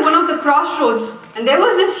ran into one of the crossroads and there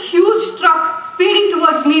was this huge truck speeding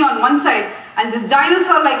towards me on one side and this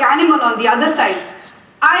dinosaur-like animal on the other side.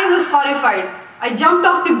 I was horrified. I jumped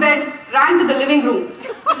off the bed, ran to the living room.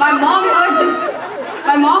 My mom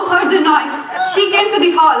heard the noise. She came to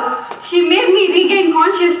the hall. She made me regain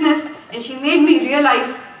consciousness and she made me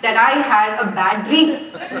realize that I had a bad dream.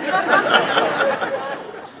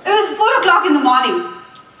 It was 4 o'clock in the morning.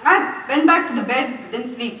 I went back to the bed, didn't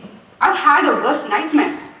sleep. I've had a worse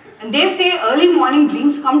nightmare. And they say early morning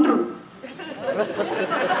dreams come true.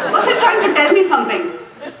 Was it trying to tell me something?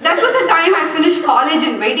 That was the time I finished college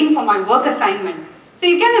and waiting for my work assignment. So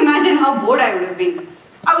you can imagine how bored I would have been.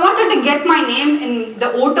 I wanted to get my name in the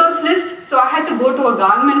voters list, so I had to go to a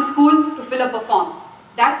government school to fill up a form.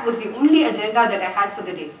 That was the only agenda that I had for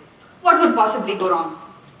the day. What could possibly go wrong?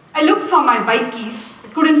 I looked for my bike keys,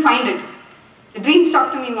 but couldn't find it. The dream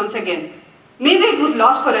stuck to me once again. Maybe it was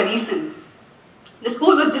lost for a reason. The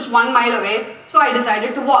school was just 1 mile away, so I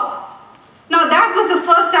decided to walk. Now that was the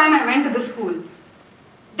first time I went to the school.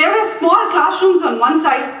 There were small classrooms on one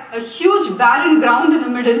side, a huge barren ground in the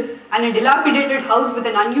middle, and a dilapidated house with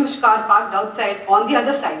an unused car parked outside on the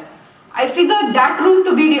other side. I figured that room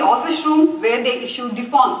to be the office room where they issued the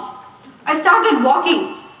forms. I started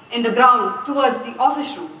walking in the ground towards the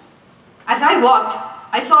office room. As I walked,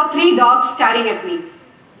 I saw 3 dogs staring at me.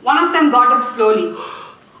 One of them got up slowly.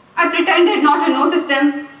 I pretended not to notice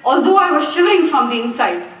them, although I was shivering from the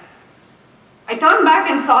inside. I turned back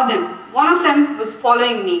and saw them. One of them was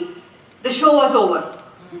following me. The show was over.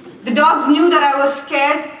 The dogs knew that I was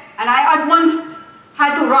scared, and I at once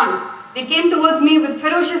had to run. They came towards me with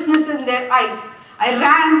ferociousness in their eyes. I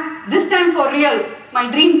ran, this time for real.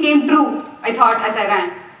 My dream came true, I thought as I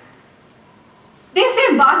ran. They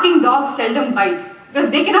say barking dogs seldom bite,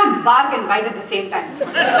 because they cannot bark and bite at the same time.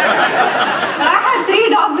 But I had 3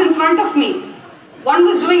 dogs in front of me. One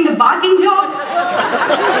was doing the barking job.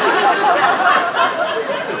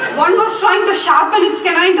 One was trying to sharpen its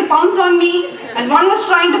canine to pounce on me, and one was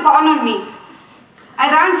trying to corner me. I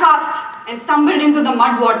ran fast and stumbled into the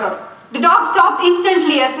mud water. The dog stopped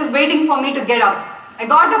instantly as if waiting for me to get up. I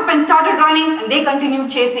got up and started running, and they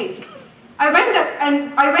continued chasing. I went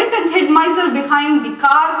and hid myself behind the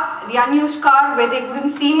car, the unused car, where they couldn't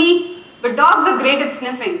see me. But dogs are great at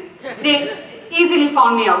sniffing. They easily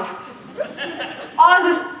found me out. All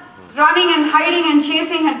this running and hiding and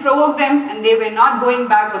chasing had provoked them, and they were not going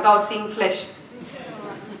back without seeing flesh.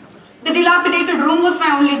 The dilapidated room was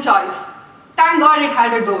my only choice. Thank God it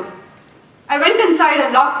had a door. I went inside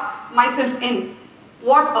and locked myself in.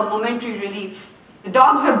 What a momentary relief. The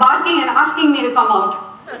dogs were barking and asking me to come out.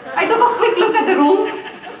 I took a quick look at the room.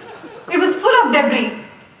 It was full of debris.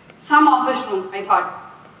 Some office room, I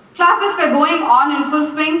thought. Classes were going on in full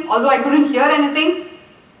swing, although I couldn't hear anything.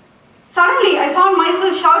 Suddenly, I found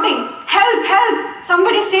myself shouting, "Help, help,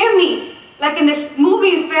 somebody save me," like in the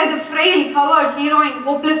movies where the frail, covered heroine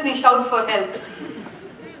hopelessly shouts for help.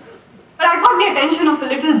 But I got the attention of a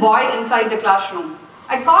little boy inside the classroom.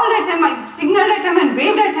 I called at him, I signaled at him and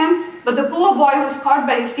waved at him, but the poor boy was caught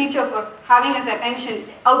by his teacher for having his attention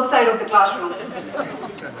outside of the classroom.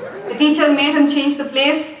 The teacher made him change the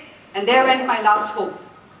place, and there went my last hope.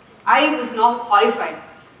 I was now horrified.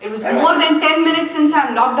 It was more than 10 minutes since I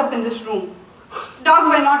am locked up in this room. Dogs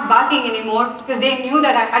were not barking anymore because they knew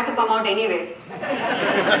that I had to come out anyway.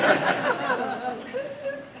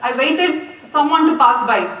 I waited for someone to pass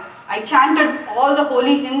by. I chanted all the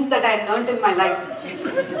holy hymns that I had learnt in my life.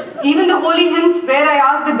 Even the holy hymns where I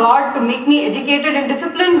asked the God to make me educated and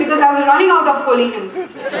disciplined because I was running out of holy hymns.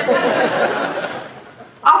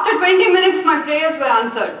 After 20 minutes, my prayers were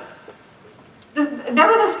answered. There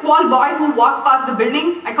was a small boy who walked past the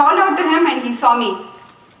building. I called out to him and he saw me.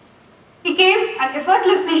 He came and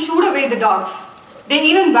effortlessly shooed away the dogs. They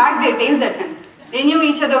even wagged their tails at him. They knew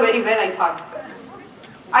each other very well, I thought.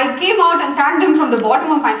 I came out and thanked him from the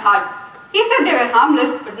bottom of my heart. He said they were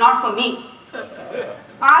harmless, but not for me.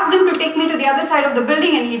 I asked him to take me to the other side of the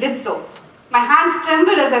building and he did so. My hands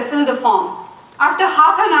trembled as I filled the form. After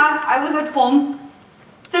half an hour, I was at home,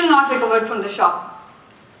 still not recovered from the shock.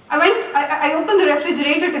 I opened the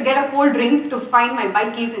refrigerator to get a cold drink to find my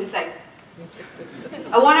bike keys inside.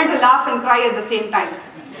 I wanted to laugh and cry at the same time.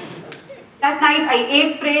 That night, I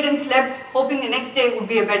ate, prayed, and slept, hoping the next day would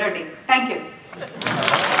be a better day. Thank you.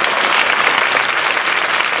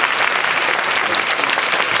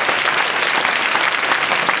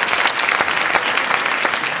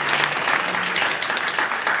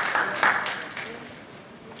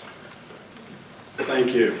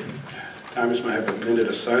 Thank you. Thomas might have a minute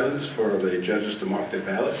of silence for the judges to mark their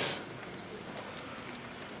ballots.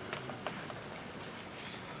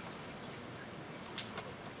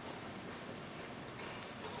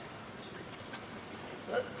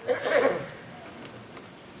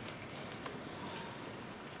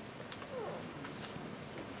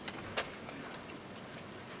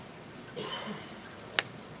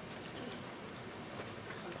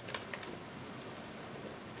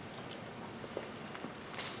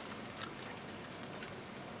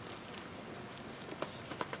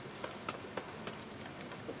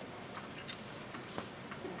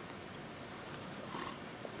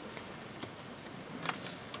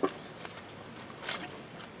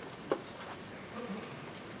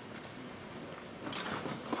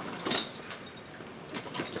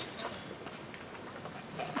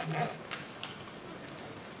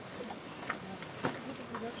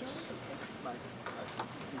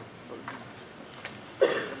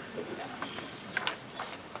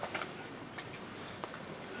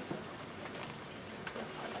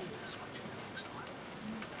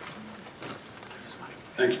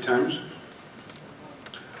 Thank you, Thomas.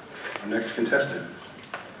 Our next contestant,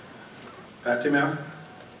 Fatima,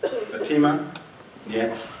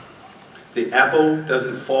 yes. The apple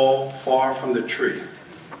doesn't fall far from the tree.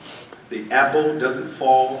 The apple doesn't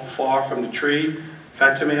fall far from the tree.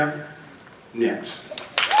 Fatima, yes.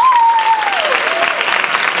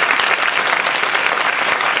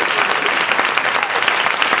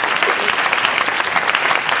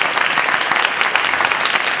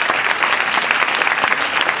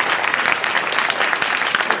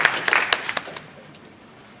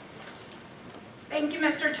 Thank you,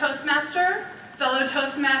 Mr. Toastmaster, fellow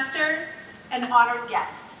Toastmasters, and honored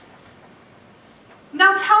guest.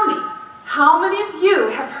 Now tell me, how many of you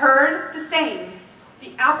have heard the saying,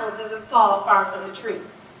 the apple doesn't fall far from the tree?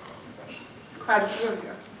 Quite a few of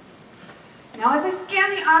you. Now as I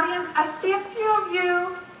scan the audience, I see a few of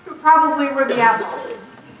you who probably were the apple,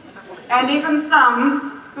 and even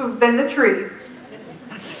some who've been the tree.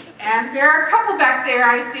 And there are a couple back there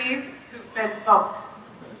I see who've been both.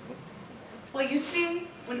 Well, you see,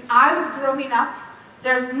 when I was growing up,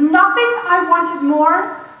 there's nothing I wanted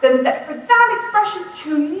more than that, for that expression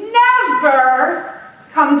to never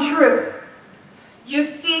come true. You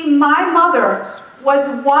see, my mother was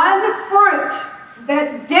one fruit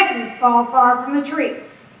that didn't fall far from the tree.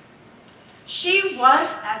 She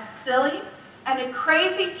was as silly and a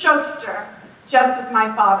crazy jokester, just as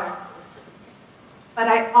my father. But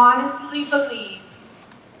I honestly believe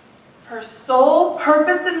her sole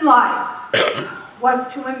purpose in life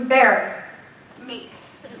was to embarrass me.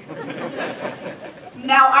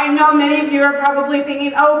 Now, I know many of you are probably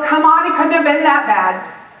thinking, oh, come on, it couldn't have been that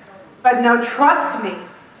bad. But no, trust me,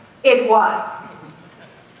 it was.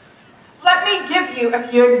 Let me give you a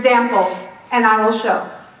few examples, and I will show.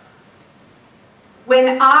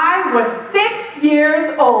 When I was 6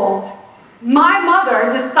 years old, my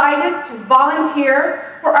mother decided to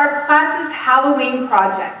volunteer for our class's Halloween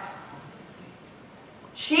project.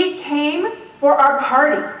 She came for our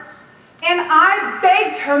party, and I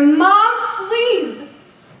begged her, Mom, please,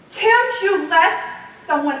 can't you let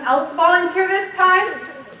someone else volunteer this time?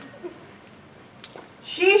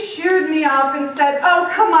 She shooed me off and said,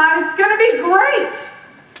 oh, come on, it's going to be great.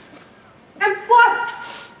 And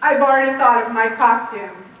plus, I've already thought of my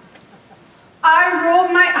costume. I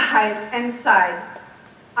rolled my eyes and sighed.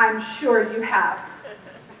 I'm sure you have.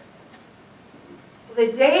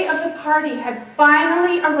 The day of the party had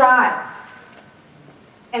finally arrived.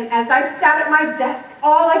 And as I sat at my desk,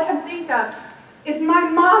 all I could think of is my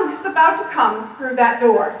mom is about to come through that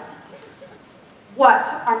door. What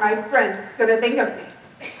are my friends going to think of me?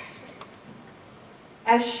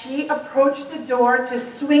 As she approached the door to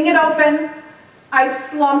swing it open, I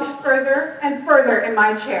slumped further and further in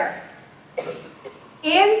my chair.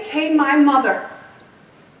 In came my mother.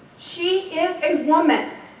 She is a woman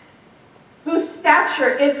whose stature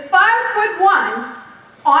is 5'1"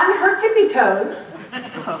 on her tippy toes,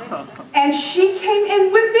 and she came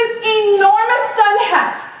in with this enormous sun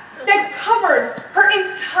hat that covered her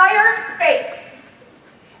entire face.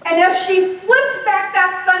 And as she flipped back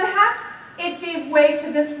that sun hat, it gave way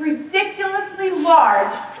to this ridiculously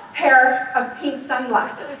large pair of pink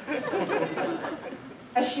sunglasses.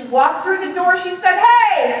 As she walked through the door, she said,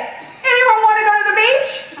 hey, anyone want to go to the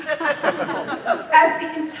beach? As the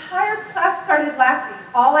entire class started laughing,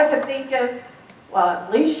 all I could think is, well,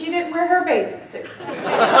 at least she didn't wear her bathing suit.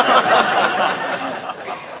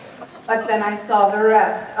 But then I saw the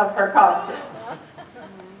rest of her costume.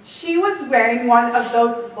 She was wearing one of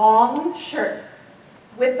those long shirts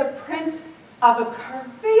with the print of a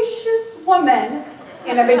curvaceous woman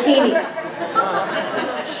in a bikini.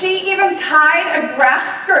 She even tied a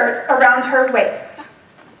grass skirt around her waist.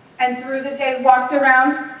 And through the day walked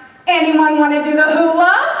around, anyone want to do the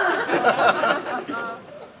hula?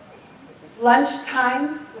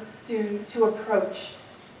 Lunchtime was soon to approach.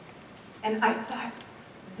 And I thought,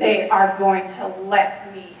 they are going to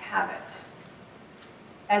let me have it.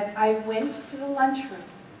 As I went to the lunchroom,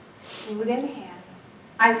 food in hand,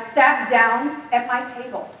 I sat down at my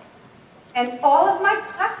table, and all of my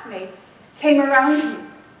classmates came around me.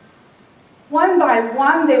 One by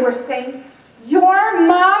one, they were saying, your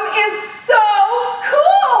mom is so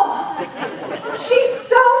cool! She's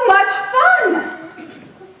so much fun!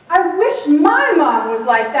 I wish my mom was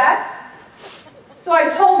like that. So I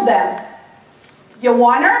told them, you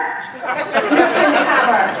want her? You can have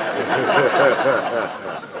her.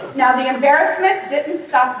 Now the embarrassment didn't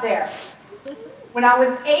stop there. When I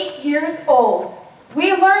was 8 years old,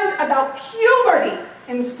 we learned about puberty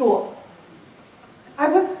in school. I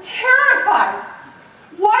was terrified.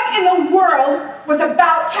 What in the world was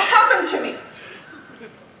about to happen to me?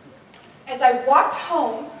 As I walked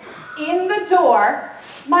home, in the door,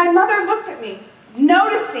 my mother looked at me,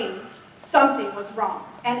 noticing something was wrong,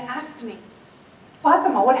 and asked me,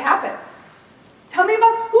 "Fatima, what happened? Tell me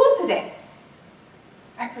about school today."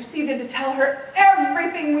 I proceeded to tell her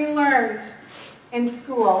everything we learned in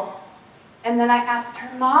school. And then I asked her,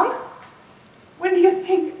 "Mom, when do you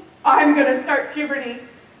think I'm going to start puberty?"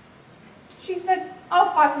 She said, "Oh,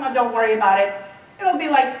 Fatima, don't worry about it. It'll be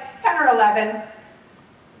like 10 or 11.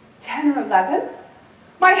 10 or 11?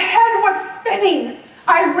 My head was spinning.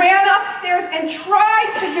 I ran upstairs and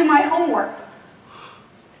tried to do my homework,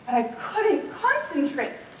 but I couldn't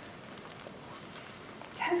concentrate.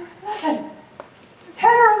 10 or 11.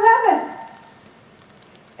 10 or 11.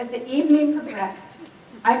 As the evening progressed,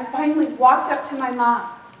 I finally walked up to my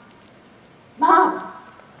mom. "Mom,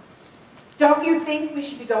 don't you think we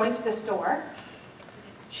should be going to the store?"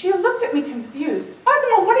 She looked at me confused.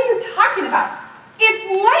 "Fatima, what are you talking about? It's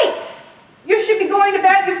late. You should be going to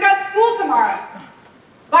bed. You've got school tomorrow."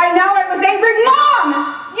 By now I was angry. "Mom,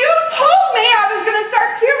 you told me I was going to start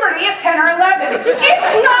puberty at 10 or 11. It's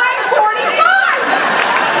 9:45.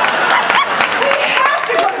 We have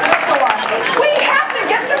to go to the store. We have to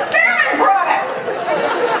get some famine products."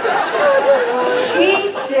 She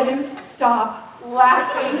didn't stop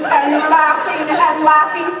laughing and laughing and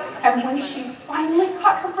laughing. And when she finally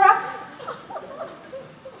caught her breath,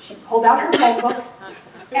 she pulled out her phone book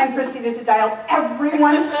and proceeded to dial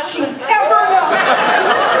everyone she's ever known.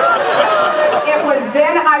 It was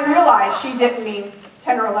then I realized she didn't mean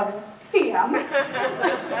 10 or 11 p.m.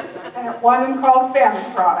 And it wasn't called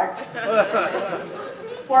famine product.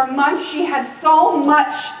 For months she had so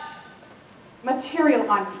much material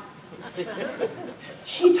on me.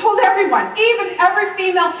 She told everyone, even every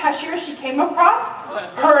female cashier she came across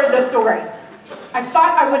heard the story. I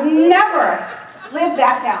thought I would never live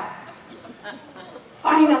that down.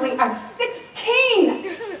 Finally, I'm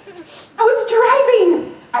 16. I was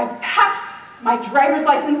driving. I passed my driver's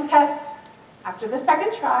license test after the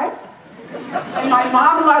second try, and my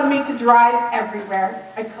mom allowed me to drive everywhere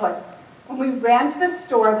I could. When we ran to the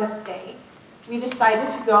store this day, we decided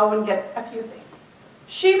to go and get a few things.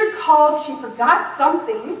 She recalled she forgot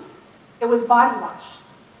something. It was body wash.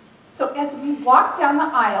 So as we walked down the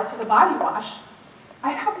aisle to the body wash, I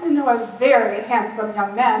happened to know a very handsome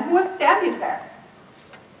young man who was standing there.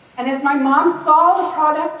 And as my mom saw the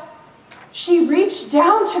product, she reached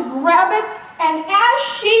down to grab it, and as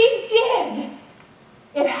she did,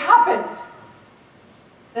 it happened.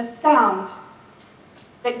 The sound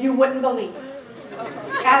that you wouldn't believe.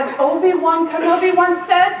 As Obi-Wan Kenobi once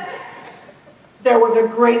said, there was a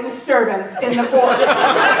great disturbance in the force.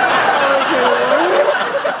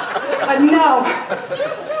 But no,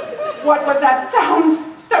 what was that sound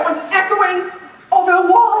that was echoing over the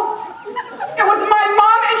walls? It was my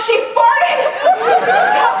mom, and she farted!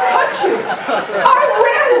 How could you? I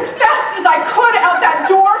ran as fast as I could out that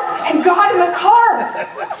door and got in the car.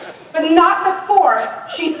 But not before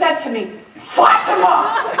she said to me,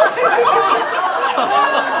 "Fatima!"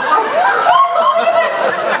 I couldn't believe it!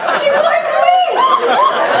 She liked me!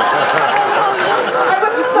 I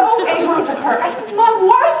was so angry with her. I said, "Mom,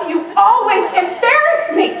 why do you always embarrass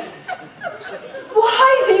me? Why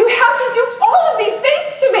do you have to do all of these things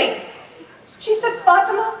to me?" She said,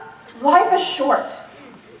 "Fatima, life is short,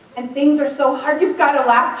 and things are so hard. You've got to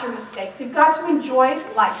laugh at your mistakes. You've got to enjoy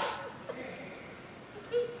life.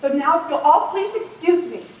 So now, if you'll all please excuse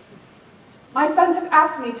me, my sons have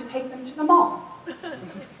asked me to take them to the mall.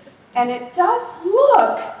 And it does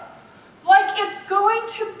look like it's going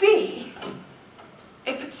to be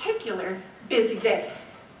a particular busy day.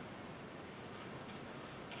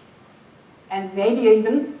 And maybe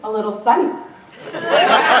even a little sunny.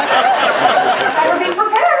 Better be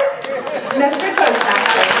prepared, Mr.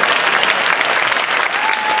 Toastmaster."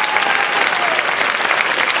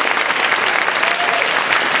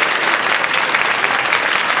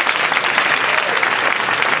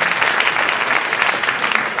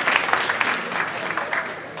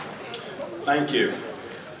 Thank you.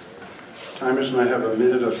 Timers might have a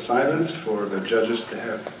minute of silence for the judges to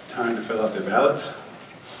have time to fill out their ballots.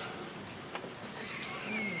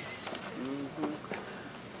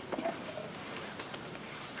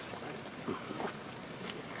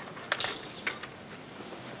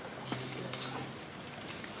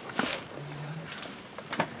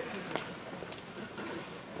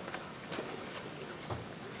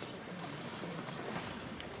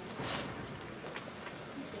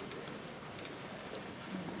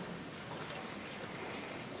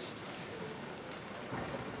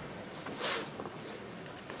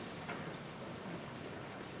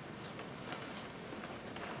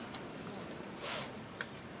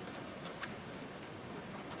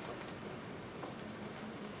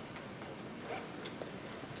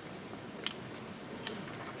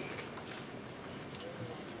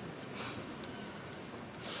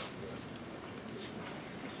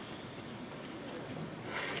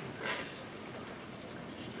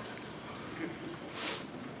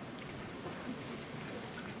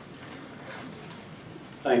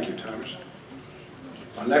 Thank you, Thomas.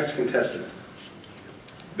 Our next contestant,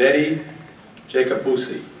 Betty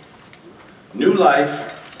Jacobucci. New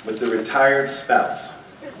life with the retired spouse.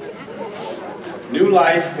 New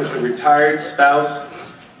life with the retired spouse,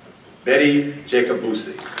 Betty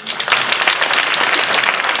Jacobucci.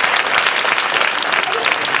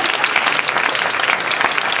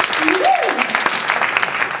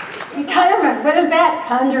 Retirement, what does that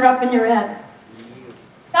conjure up in your head?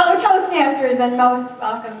 Fellow Toastmasters and most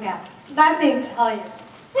welcome guests, let me tell you.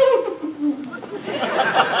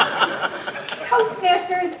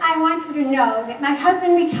 Toastmasters, I want you to know that my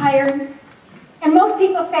husband retired, and most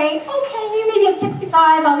people say, okay, maybe at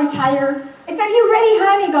 65 I'll retire. I said, are you ready,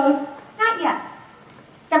 hon? He goes, not yet.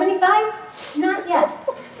 75? Not yet.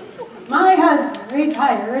 My husband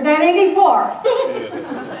retired at 84.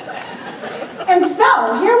 And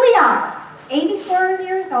so, here we are, 84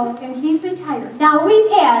 years old, and he's retired. Now, we've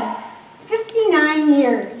had 59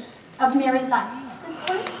 years of married life at this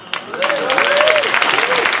point.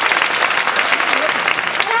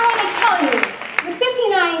 And I want to tell you, the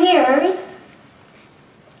 59 years,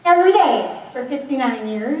 every day for 59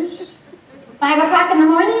 years, 5 o'clock in the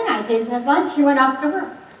morning, I gave him his lunch, he went off to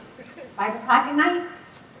work. 5 o'clock at night,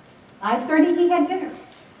 5:30 he had dinner.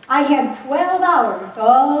 I had 12 hours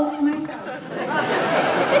all to myself.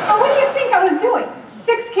 Well, what do you think I was doing?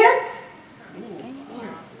 6 kids?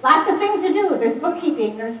 Lots of things to do. There's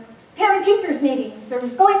bookkeeping, there's parent-teachers meetings,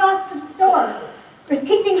 there's going off to the stores, there's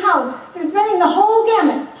keeping house, there's running the whole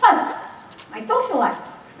gamut, plus my social life.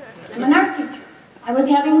 I'm an art teacher. I was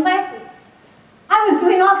having classes. I was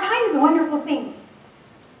doing all kinds of wonderful things.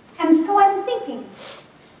 And so I'm thinking,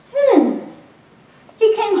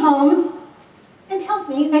 he came home and tells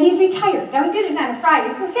me that he's retired. Now, he did it on a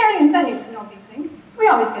Friday, so Saturday and Sunday was no big thing. We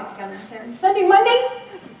always get together on Saturday. Sunday, Monday,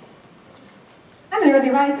 I'm an early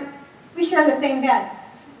riser. We share the same bed.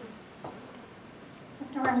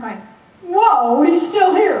 After I'm going, whoa, he's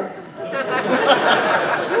still here. So I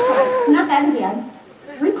snuck out of bed,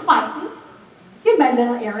 very quietly, did my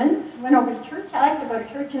little errands, went over to church. I like to go to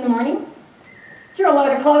church in the morning. Threw a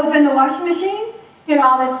load of clothes in the washing machine, did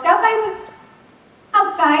all this stuff. I was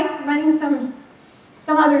outside running some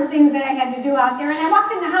other things that I had to do out there, and I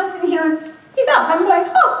walked in the house and here, he's up. I'm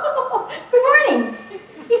going, oh, good morning.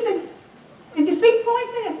 He said, did you sleep well? I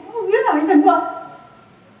said, oh yeah. He said, well,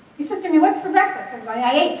 he says to me, what's for breakfast? I'm going,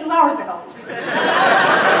 I ate 2 hours ago.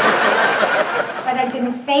 But I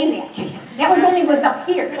didn't say that to him. That was only what's up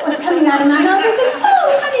here. What was coming out of my mouth. I said,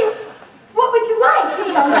 oh, honey, what would you like? And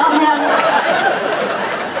he goes, I'll have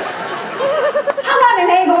how about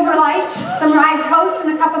an egg over light, some rye toast,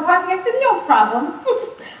 and a cup of coffee? I said, no problem.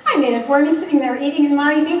 I made it for him. He's sitting there eating, and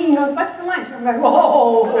while he's eating, he goes, what's for lunch? I'm going,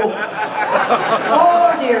 whoa.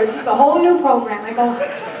 Oh, dear, this is a whole new program. I go,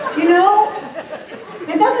 you know,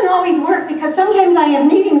 it doesn't always work, because sometimes I have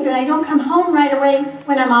meetings, and I don't come home right away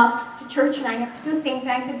when I'm off to church, and I have to do things.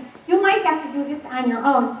 And I said, you might have to do this on your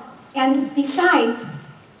own. And besides,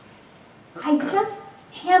 I just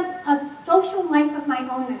have a social life of my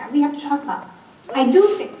own that we have to talk about. I do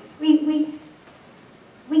things. We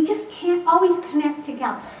just can't always connect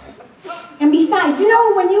together. And besides, you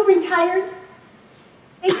know, when you retired,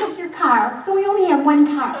 they took your car, so we only have one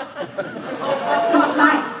car. It's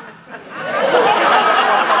mine.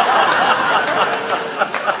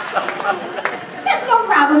 That's no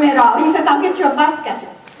problem at all. He says, I'll get you a bus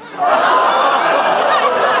schedule.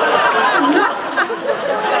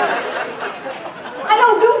 I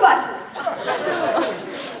don't do buses.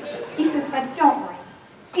 He says, but don't worry.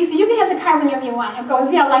 He said, you can have the car whenever you want. I'm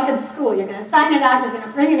going, yeah, like in school. You're going to sign it out, you're going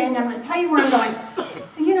to bring it in, I'm going to tell you where I'm going.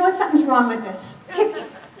 So you know what, something's wrong with this picture.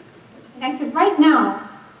 And I said, right now,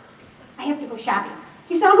 I have to go shopping.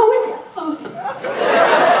 He said, I'll go with you. I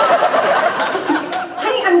said,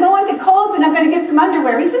 honey, I'm going to Kohl's and I'm going to get some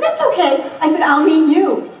underwear. He said, that's okay. I said, I'll meet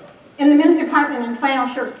you in the men's department in flannel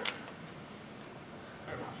shirts.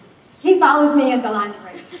 He follows me at the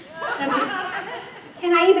lingerie.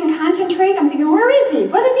 Can I even concentrate? I'm thinking, where is he?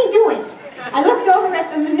 What is he doing? I looked over at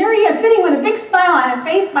him, and there he is, sitting with a big smile on his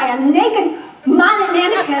face by a naked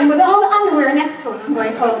mannequin with all the underwear next to him. I'm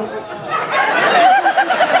going, oh.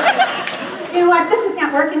 You know what? This is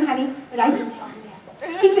not working, honey, but I didn't tell him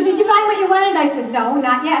that. He said, did you find what you wanted? I said, no,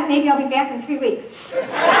 not yet. Maybe I'll be back in 3 weeks.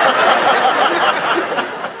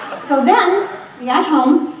 So then, we got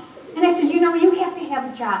home, and I said, you know, you have to have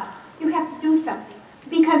a job. You have to do something.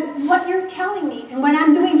 Because what you're telling me and what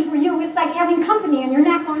I'm doing for you is like having company and you're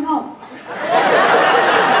not going home.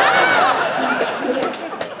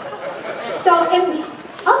 So, and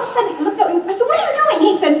all of a sudden, he looked at me, I said, what are you doing?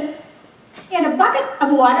 He said, he had a bucket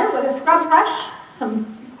of water with a scrub brush, some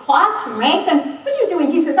cloths and rags, and what are you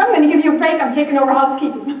doing? He says, I'm going to give you a break. I'm taking over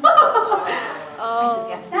housekeeping. I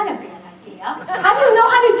said, that's not a bad idea. How do you know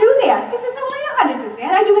how to do that? He says, oh, I know how to do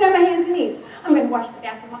that. I do it on my hands and knees. I'm going to wash the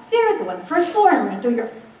bathroom upstairs, the one on the first floor, and I'm going to do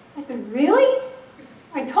your... I said, really?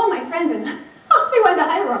 I told my friends, and they wanted to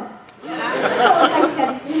hire him. So I said,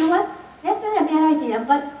 you know what? That's not a bad idea,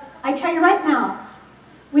 but I tell you right now,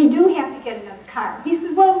 we do have to get another car. He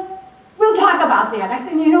says, well, we'll talk about that. I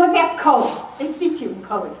said, you know what? That's code. They speak to you in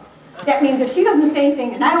code. That means if she doesn't say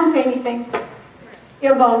anything and I don't say anything,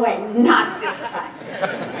 it'll go away. Not this time.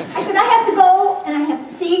 I said, I have to go and I have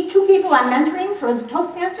to see 2 people I'm mentoring for the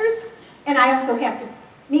Toastmasters, and I also have to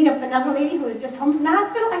meet up another lady who was just home from the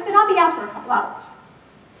hospital. I said, I'll be out for a couple hours.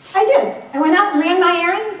 I did. I went out and ran my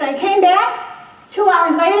errands. I came back 2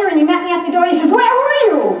 hours later, and he met me at the door, and he says, where were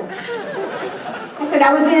you? I said,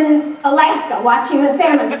 I was in Alaska watching the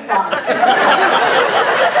salmon spawn.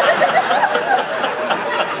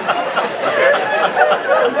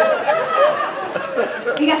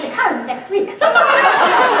 We got the cards next week. So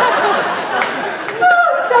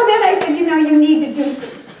then I said, you know, you need to do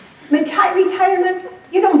retirement.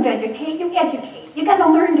 You don't vegetate, you educate. You got to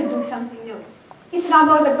learn to do something new. He said, I'll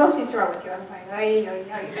go to the grocery store with you. I'm going,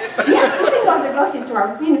 yes, you can go to the grocery store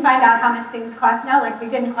with me and find out how much things cost now, like they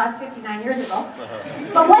didn't cost 59 years ago.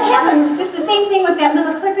 But what happens, just the same thing with that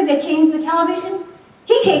little clipper that changed the television,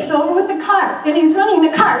 he takes over with the car. Then he's running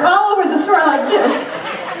the car all over the store like this.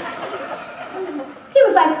 He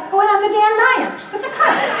was like going on the Dan Ryans with the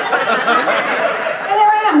car. And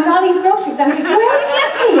there I am with all these groceries. I'm like, where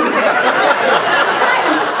is he?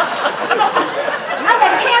 I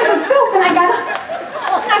got cans of soup and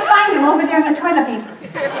I find him over there in the toilet paper.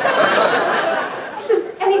 I said,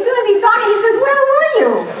 and as soon as he saw me, he says, where were you?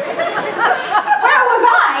 Where was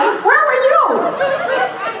I? Where were you?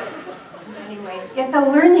 Anyway, it's a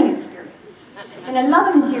learning experience. And I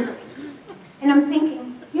love him dearly. And I'm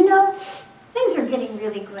thinking, you know, things are getting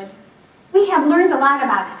really good. We have learned a lot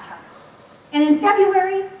about each other. And in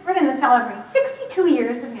February, we're going to celebrate 62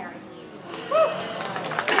 years of marriage.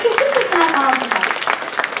 This is not all today.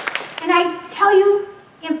 And I tell you,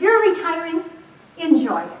 if you're retiring,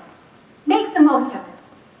 enjoy it. Make the most of it.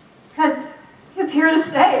 Because it's here to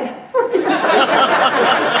stay.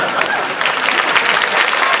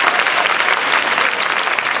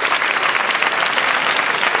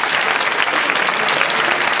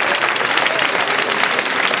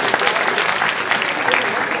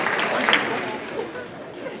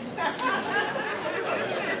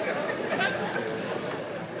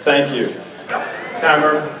 Thank you.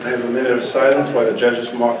 Timer, I have a minute of silence while the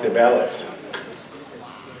judges mark their ballots.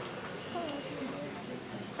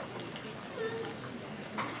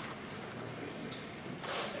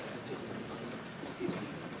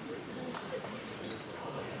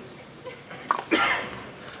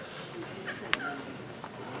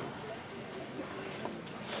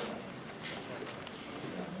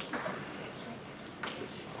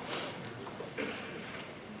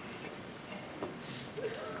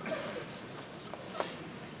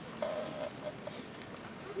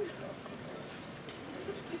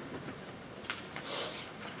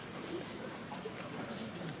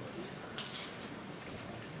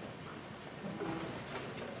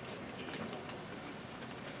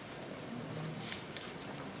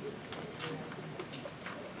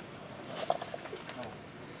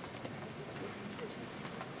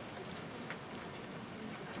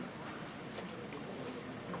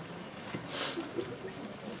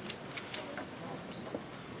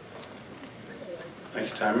 Thank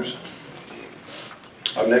you, timers.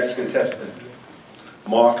 Our next contestant,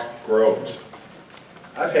 Mark Groves.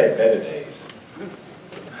 I've had better days.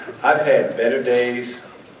 I've had better days,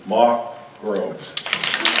 Mark Groves.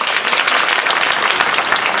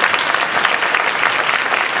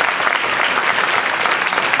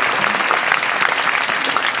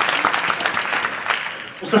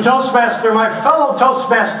 Mr. Toastmaster, my fellow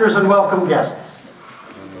Toastmasters and welcome guests.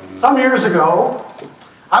 Some years ago,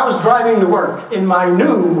 I was driving to work in my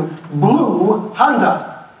new blue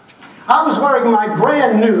Honda. I was wearing my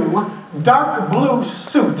brand new dark blue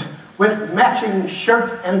suit with matching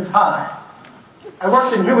shirt and tie. I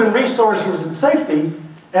worked in human resources and safety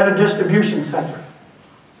at a distribution center.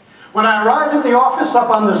 When I arrived at the office up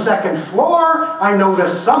on the second floor, I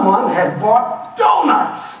noticed someone had bought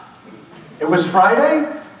donuts. It was Friday.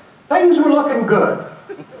 Things were looking good.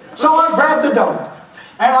 So I grabbed a donut.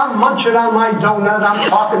 And I'm munching on my donut, I'm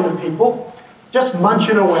talking to people, just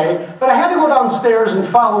munching away. But I had to go downstairs and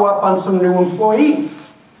follow up on some new employees.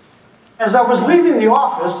 As I was leaving the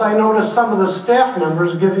office, I noticed some of the staff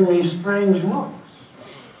members giving me strange looks.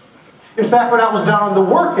 In fact, when I was down in the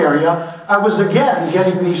work area, I was again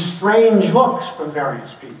getting these strange looks from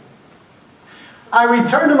various people. I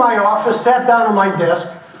returned to my office, sat down at my desk,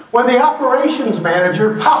 when the operations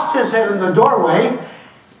manager popped his head in the doorway,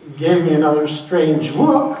 gave me another strange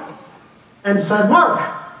look, and said, "Mark,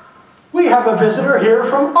 we have a visitor here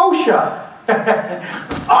from OSHA."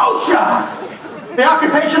 OSHA! The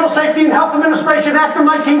Occupational Safety and Health Administration Act of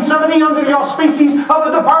 1970 under the auspices of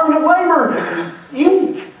the Department of Labor.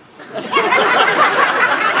 Inc.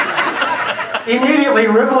 Immediately,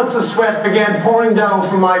 rivulets of sweat began pouring down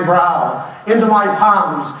from my brow, into my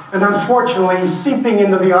palms, and unfortunately seeping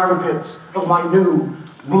into the armpits of my new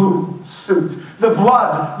blue suit. The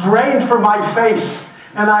blood drained from my face,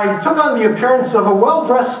 and I took on the appearance of a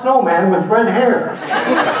well-dressed snowman with red hair.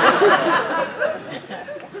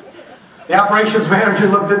 The operations manager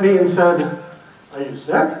looked at me and said, "Are you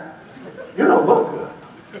sick? You don't look good."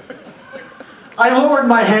 I lowered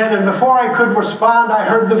my head, and before I could respond, I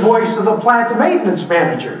heard the voice of the plant maintenance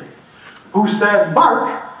manager, who said, "Mark,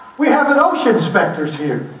 we have an OSHA inspectors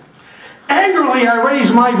here." Angrily, I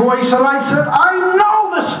raised my voice and I said, "I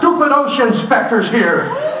know the stupid OSHA inspectors here."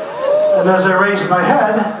 And as I raised my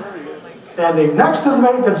head, standing next to the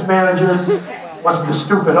maintenance manager was the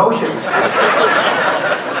stupid OSHA inspector.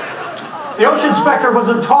 The OSHA inspector was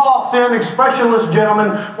a tall, thin, expressionless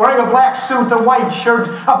gentleman wearing a black suit, a white shirt,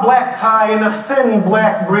 a black tie, and a thin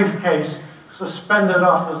black briefcase suspended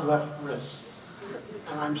off his left wrist.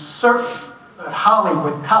 And I'm certain that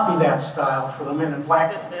Hollywood copied that style for the Men in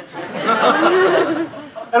Black.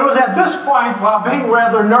 And it was at this point, while being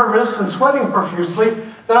rather nervous and sweating profusely,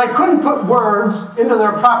 that I couldn't put words into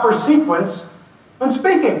their proper sequence when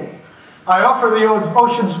speaking. I offered the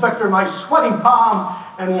OSHA inspector my sweaty palm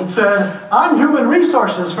and said, "I'm Human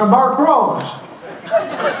Resources from Mark Groves."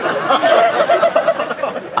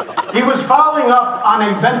 He was following up on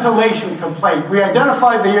a ventilation complaint. We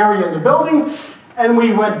identified the area in the building, and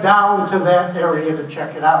we went down to that area to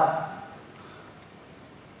check it out.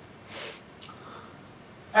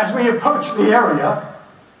 As we approached the area,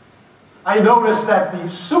 I noticed that the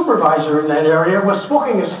supervisor in that area was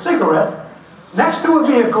smoking a cigarette next to a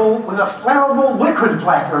vehicle with a flammable liquid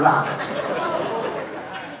placard on it.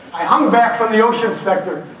 I hung back from the OSHA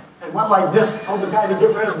inspector and went like this, told the guy to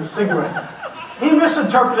get rid of the cigarette. He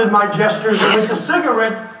misinterpreted my gestures and with the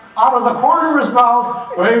cigarette out of the corner of his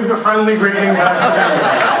mouth, waved a friendly greeting back to me.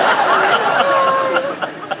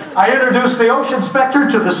 I introduced the OSHA inspector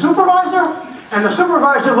to the supervisor, and the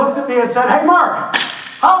supervisor looked at me and said, "Hey, Mark,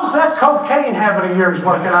 how's that cocaine habit of yours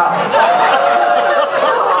working out?"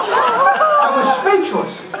 I was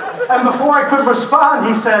speechless. And before I could respond,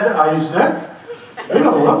 he said, "Are you sick? You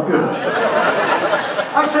don't look good."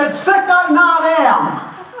 I said, "Sick I not am."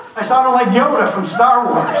 I sounded like Yoda from Star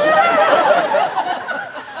Wars.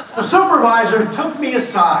 The supervisor took me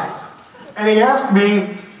aside, and he asked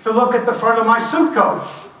me to look at the front of my suit coat.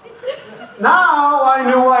 Now I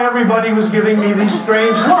knew why everybody was giving me these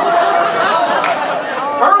strange looks.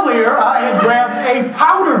 Earlier, I had grabbed a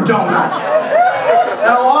powder donut,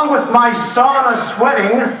 and along with my sauna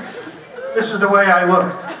sweating, this is the way I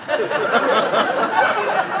looked.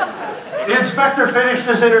 The inspector finished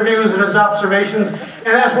his interviews and his observations,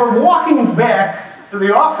 and as we're walking back to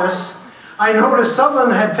the office, I noticed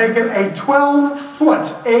someone had taken a 12-foot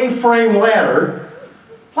A-frame ladder,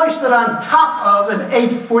 placed it on top of an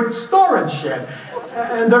 8-foot storage shed,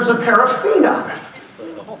 and there's a pair of feet on it.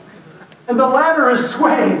 And the ladder is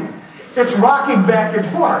swaying. It's rocking back and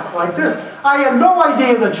forth like this. I had no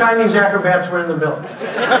idea the Chinese acrobats were in the building.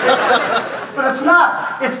 But it's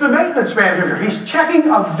not. It's the maintenance manager. He's checking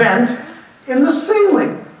a vent in the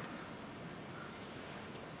ceiling.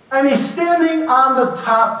 And he's standing on the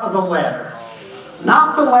top of the ladder.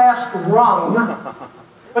 Not the last rung,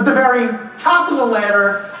 but the very top of the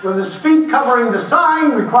ladder with his feet covering the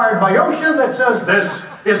sign required by OSHA that says, "This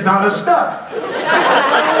is not a step."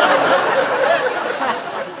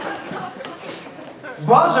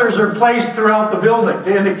 Buzzers are placed throughout the building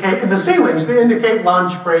to indicate, in the ceilings, to indicate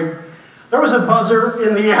lunch break. There was a buzzer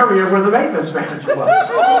in the area where the maintenance manager was.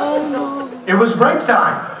 Oh, no. It was break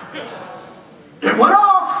time. It went off.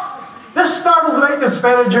 This startled the maintenance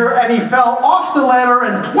manager, and he fell off the ladder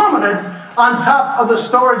and plummeted on top of the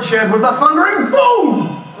storage shed with a thundering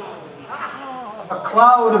boom. A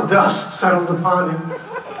cloud of dust settled upon him.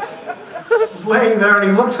 He's laying there, and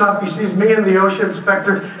he looks up. He sees me and the OSHA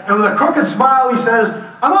inspector, and with a crooked smile, he says,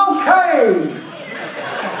 "I'm okay."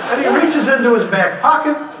 And he reaches into his back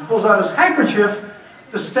pocket, pulls out his handkerchief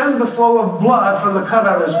to stem the flow of blood from the cut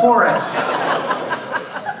on his forehead.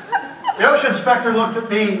 The OSHA inspector looked at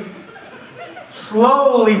me,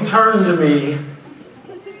 slowly turned to me,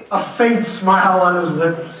 a faint smile on his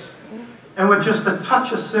lips, and with just a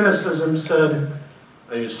touch of cynicism said,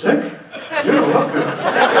 "Are you sick? You don't look good."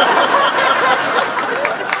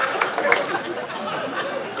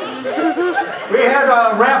 We had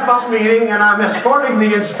a wrap-up meeting, and I'm escorting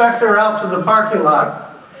the inspector out to the parking lot.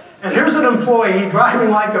 And here's an employee driving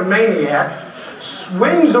like a maniac,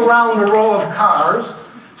 swings around a row of cars,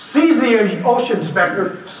 sees the ocean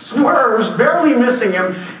inspector, swerves, barely missing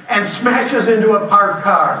him, and smashes into a parked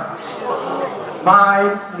car.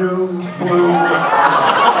 My new blue.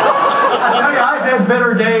 I tell you, I've had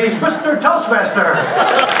better days. Mr. Toastmaster.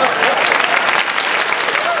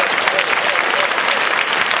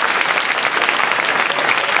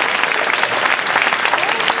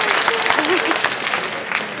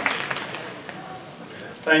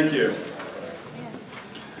 Thank you.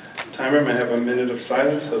 Timer may have a minute of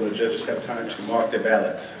silence so the judges have time to mark their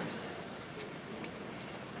ballots.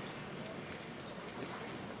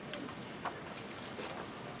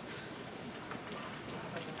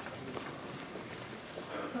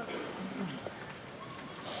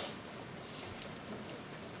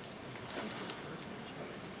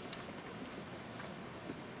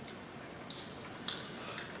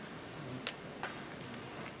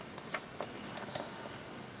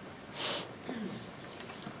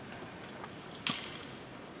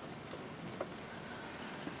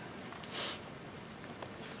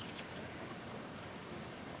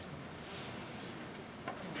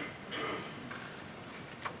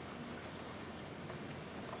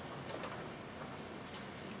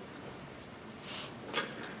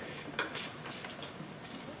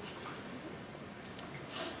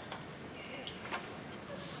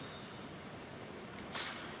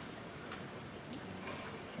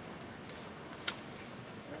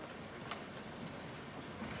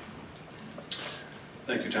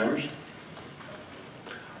 Thank you, timers.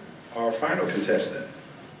 Our final contestant,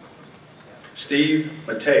 Steve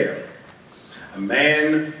Mateo, a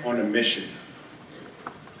man on a mission.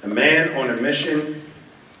 A man on a mission,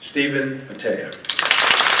 Stephen Mateo.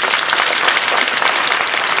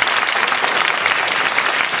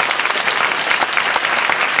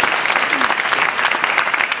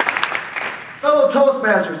 Fellow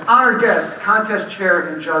Toastmasters, honored guests, contest chair,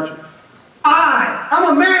 and judges.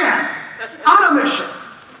 I'm a man on a mission.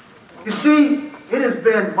 You see, it has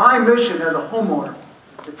been my mission as a homeowner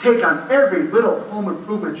to take on every little home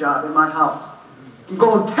improvement job in my house. From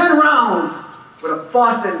going 10 rounds with a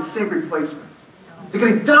faucet and sink replacement, to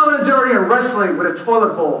getting down and dirty and wrestling with a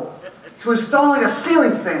toilet bowl, to installing a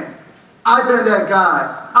ceiling fan. I've been that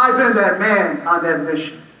guy. I've been that man on that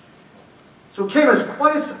mission. So it came as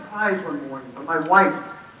quite a surprise one morning when my wife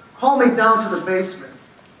called me down to the basement,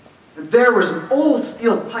 and there were some old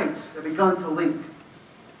steel pipes that had begun to leak.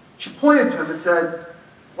 She pointed to him and said,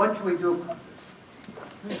 "What can we do about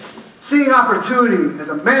this?" Seeing opportunity as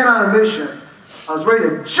a man on a mission, I was ready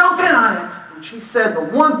to jump in on it when she said the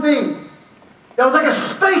one thing that was like a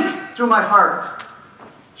stake through my heart.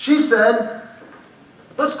 She said,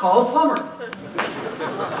 "Let's call a plumber."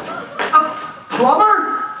 A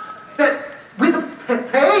plumber? That with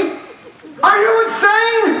pay? Are you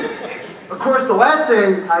insane? Of course, the last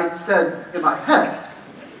thing I said in my head.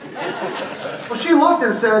 Well, she looked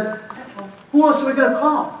and said, "Well, who else are we going to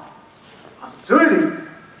call?" Opportunity.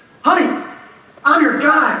 "Honey, I'm your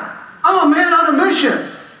guy. I'm a man on a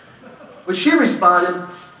mission." But she responded,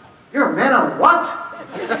 "You're a man on what?"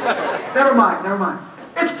 Never mind.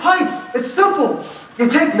 It's pipes. It's simple. You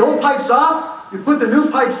take the old pipes off, you put the new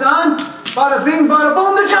pipes on, bada bing, bada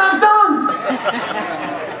boom, the job's done.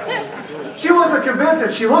 She wasn't convinced,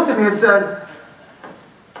 and she looked at me and said,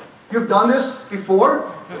 "You've done this before?"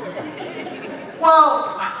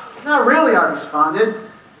 "Well, not really," I responded.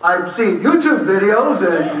 "I've seen YouTube videos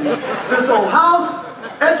and this old house.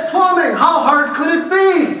 It's plumbing. How hard could it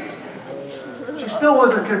be?" She still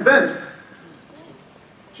wasn't convinced.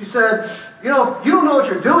 She said, "You know, you don't know what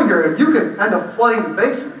you're doing here. You could end up flooding the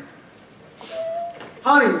basement."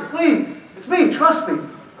 "Honey, please, it's me, trust me.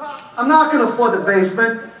 I'm not going to flood the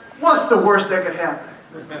basement. What's the worst that could happen?"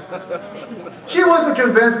 She wasn't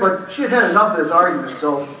convinced, but she had had enough of this argument,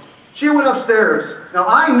 so she went upstairs. Now,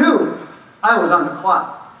 I knew I was on the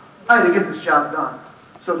clock. I had to get this job done.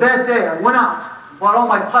 So that day, I went out, bought all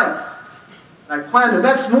my pipes, and I planned the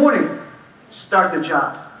next morning to start the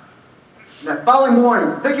job. And that following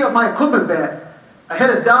morning, picking up my equipment bag, I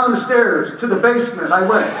headed down the stairs to the basement. I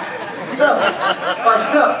went step by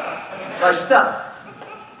step by step.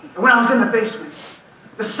 And when I was in the basement,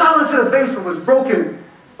 the silence of the basement was broken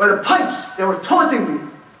by the pipes that were taunting me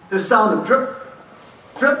to the sound of drip,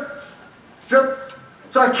 drip, drip.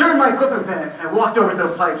 So I carried my equipment bag and I walked over to the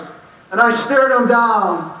pipes and I stared them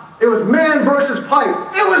down It was man versus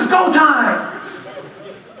pipe. It was go time!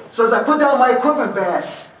 So as I put down my equipment bag,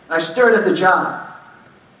 I stared at the job.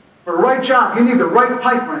 For the right job, you need the right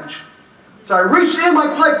pipe wrench. So I reached in my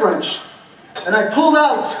pipe wrench, and I pulled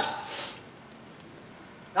out,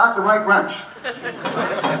 not the right wrench.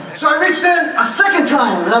 So I reached in a second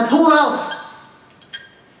time, and I pulled out,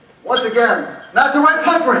 once again, not the right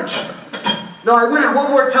pipe wrench. No, I went in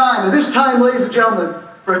one more time, and this time, ladies and gentlemen,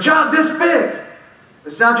 for a job this big,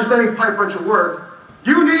 it's not just any pipe wrench will work.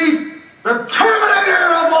 You need the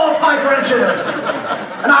Terminator of all pipe wrenches!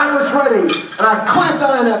 And I was ready, and I clamped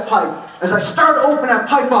on that pipe. As I started to open that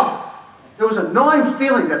pipe up, there was a gnawing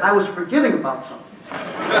feeling that I was forgetting about something.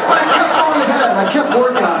 But I kept going ahead, and I kept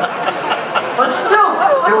working on it. But still,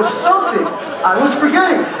 there was something I was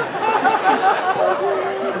forgetting.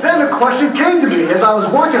 And then the question came to me as I was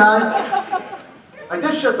working on it. I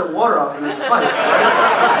did shut the water off in this pipe.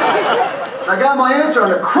 I got my answer on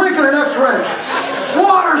the crank of the next wrench.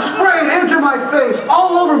 Water sprayed into my face,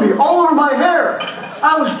 all over me, all over my hair.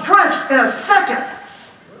 I was drenched in a second.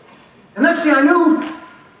 And next thing I knew,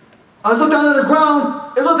 I was looking down at the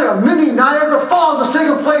ground. It looked like a mini Niagara Falls was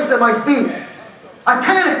taking place at my feet. I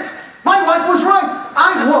panicked. My wife was right.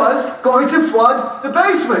 I was going to flood the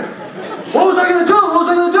basement. What was I going to do? What was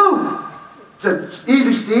I going to do? I said, "It's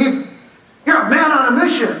easy, Steve. You're a man on a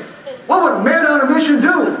mission. What would a man on a mission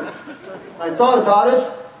do?" I thought about it.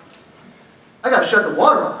 I got to shut the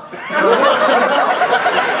water off.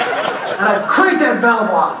 And I cranked that valve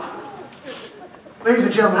off. Ladies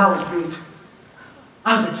and gentlemen, I was beat.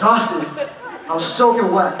 I was exhausted. I was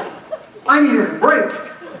soaking wet. I needed a break.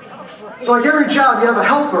 So like every job, you have a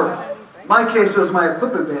helper. In my case, it was my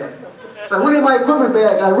equipment bag. So I went in my equipment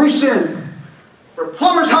bag and I reached in for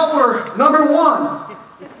plumber's helper number 1.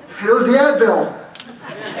 And it was the Advil.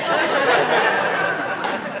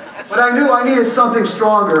 But I knew I needed something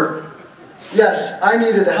stronger. Yes, I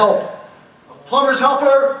needed the help of plumber's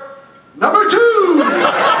helper number 2.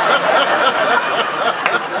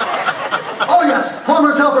 Oh yes,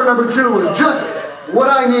 plumber's helper number 2 was just what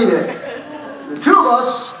I needed. The two of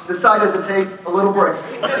us decided to take a little break.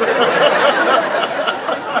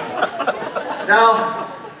 Now,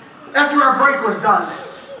 after our break was done,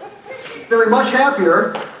 feeling much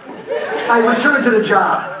happier, I returned to the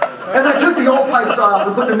job. As I took the old pipes off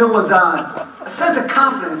and put the new ones on, a sense of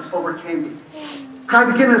confidence overcame me. Could I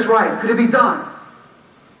begin this right? Could it be done?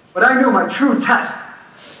 But I knew my true test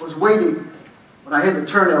was waiting when I had to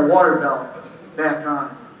turn that water belt back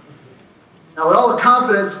on. Now, with all the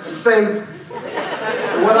confidence and faith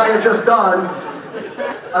in what I had just done,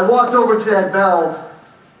 I walked over to that valve,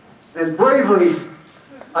 and as bravely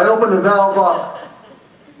I opened the valve up.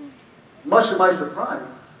 Much to my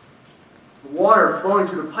surprise, the water flowing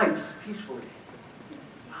through the pipes peacefully.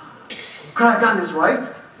 Could I have gotten this right?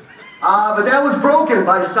 But that was broken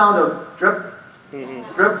by the sound of drip,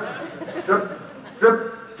 drip, drip,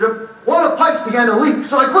 drip, drip. One of the pipes began to leak,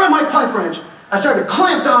 so I grabbed my pipe wrench. I started to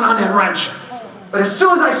clamp down on that wrench. But as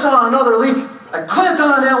soon as I saw another leak, I clamped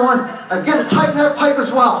down on that one. I began to tighten that pipe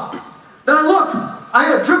as well. Then I looked. I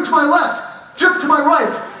had a drip to my left, drip to my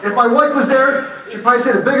right. If my wife was there, she'd probably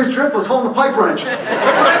say the biggest drip was holding the pipe wrench. But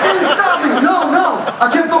that didn't stop me. No. I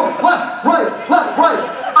kept going left, right.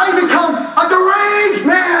 I become a deranged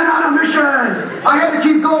man on a mission. I had to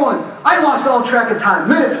keep going. I lost all track of time.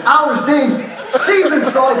 Minutes, hours, days, seasons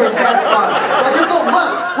felt like they passed by. I kept going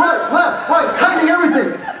left, right, tightening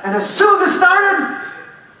everything. And as soon as it started,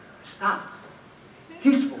 it stopped.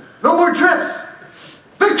 Peaceful. No more drips.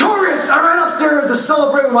 Victorious! I ran upstairs to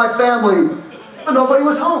celebrate with my family, but nobody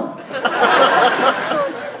was home.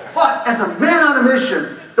 But as a man on a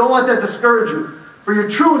mission, don't let that discourage you. For your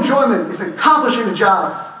true enjoyment is accomplishing the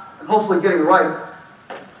job and hopefully getting it right.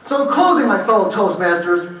 So in closing, my fellow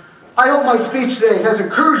Toastmasters, I hope my speech today has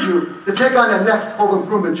encouraged you to take on the next home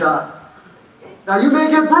improvement job. Now you may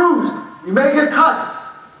get bruised, you may get cut,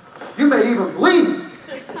 you may even bleed.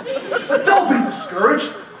 But don't be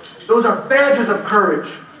discouraged. Those are badges of courage.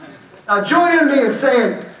 Now join in me in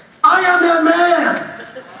saying, I am that man.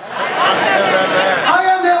 I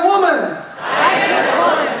am that woman.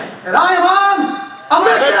 And I am on a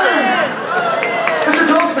mission. Mr.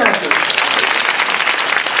 Toastmaster.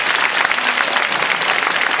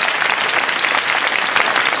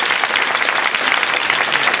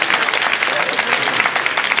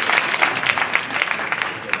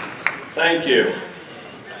 Thank you.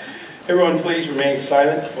 Everyone please remain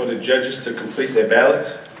silent for the judges to complete their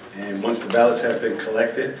ballots, and once the ballots have been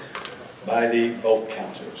collected by the vote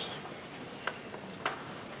counters.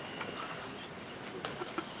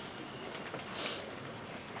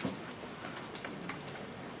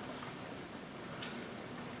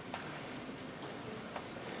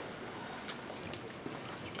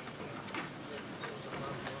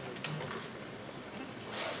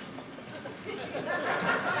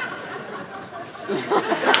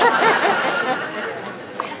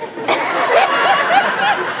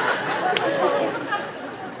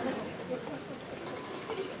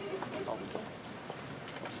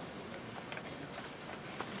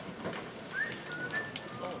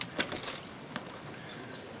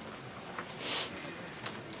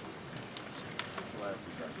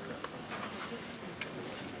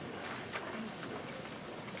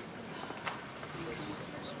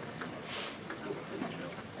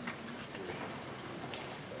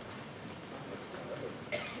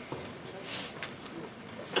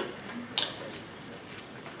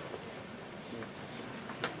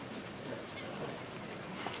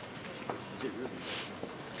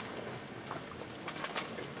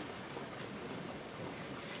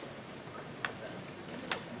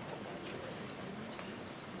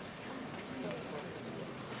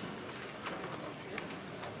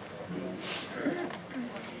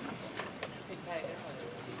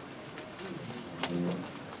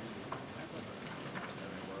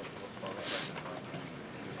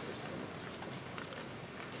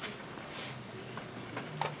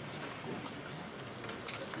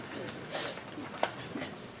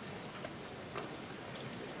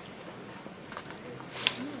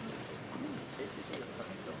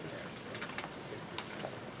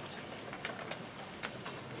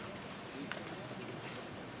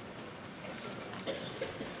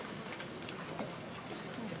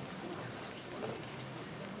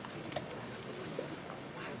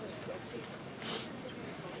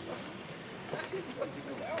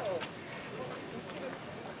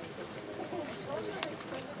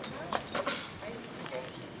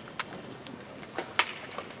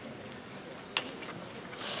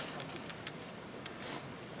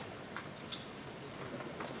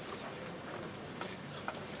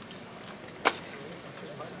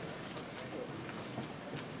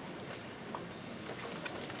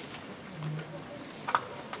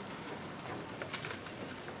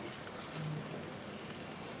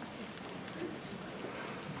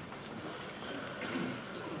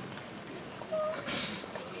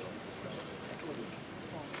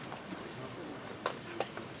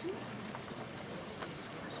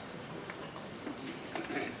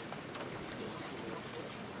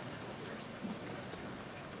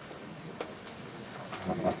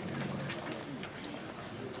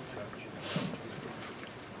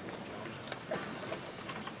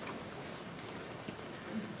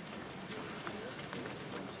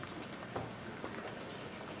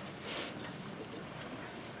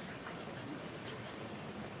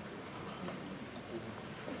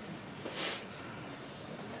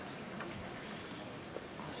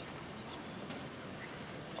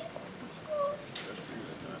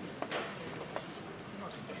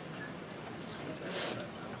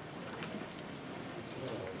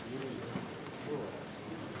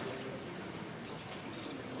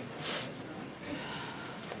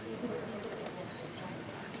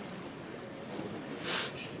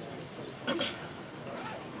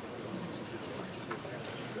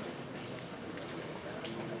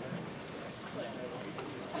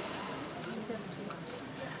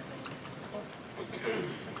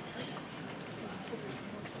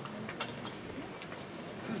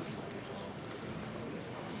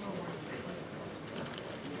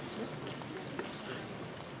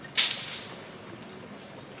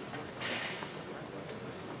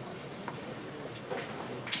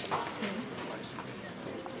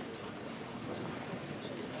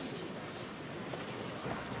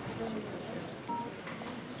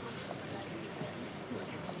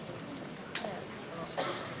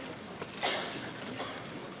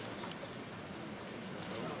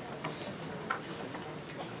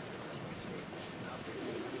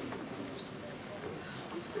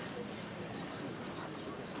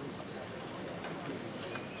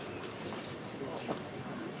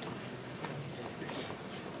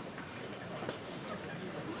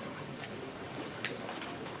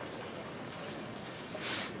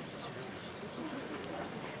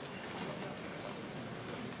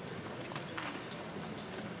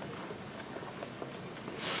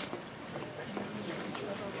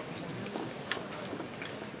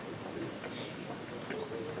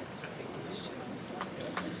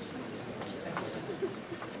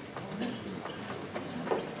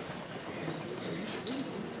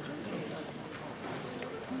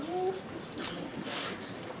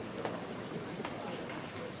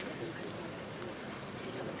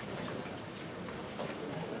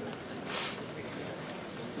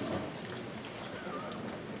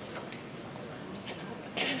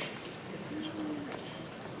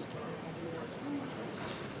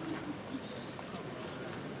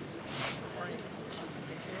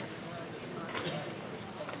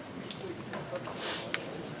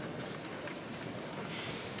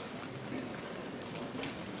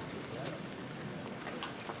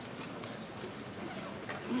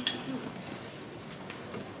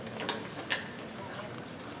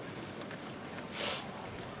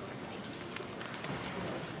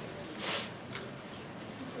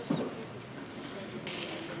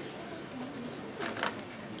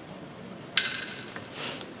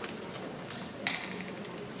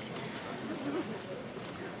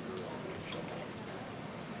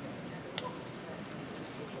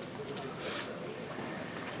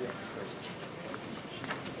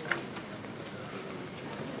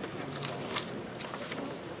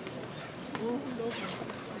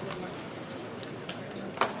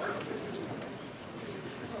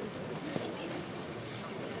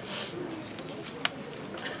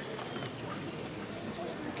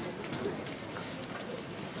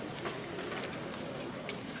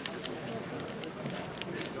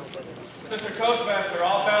 Mr. Toastmaster,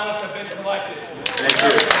 all ballots have been collected.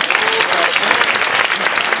 Thank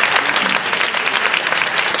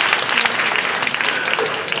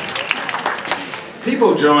you.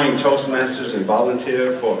 People join Toastmasters and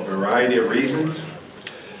volunteer for a variety of reasons.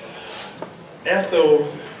 Ethel,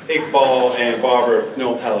 Iqbal, and Barbara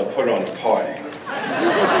North Halla put on a party.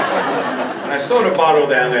 When I saw the bottle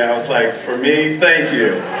down there, I was like, for me, thank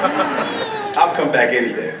you. I'll come back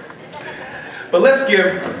any day. But let's give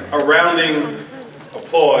a rounding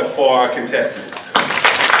applause for our contestants. And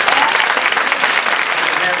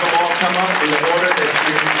have them all come up in the order that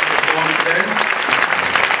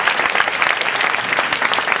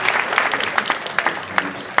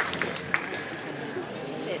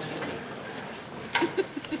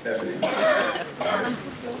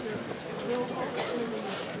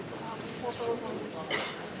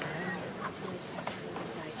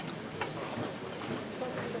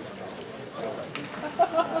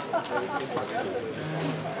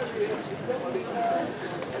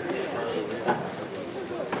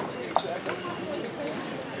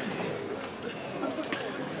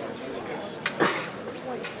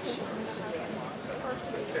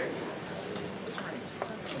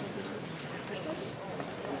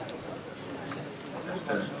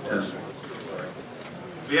Test.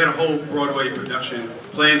 We had a whole Broadway production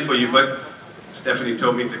planned for you, but Stephanie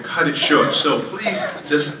told me to cut it short. So please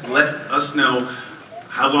just let us know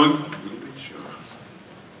how long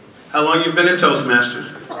you've been a Toastmaster.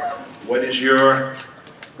 What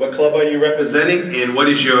club are you representing, and what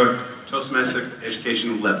is your Toastmaster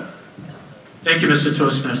educational level? Thank you, Mr.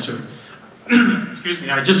 Toastmaster. Excuse me,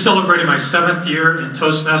 I just celebrated my 7th year in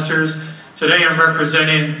Toastmasters. Today I'm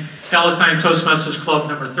representing Palatine Toastmasters Club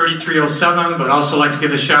number 3307, but also like to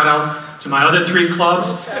give a shout out to my other 3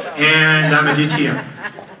 clubs, and I'm a DTM.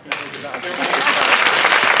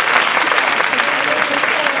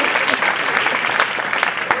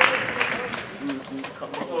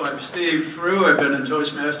 Hello, I'm Steve Frew. I've been in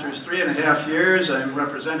Toastmasters 3.5 years. I'm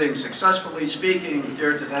representing Successfully Speaking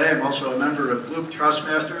here today. I'm also a member of Loop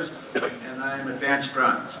Toastmasters, and I'm Advanced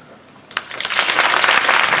Bronze.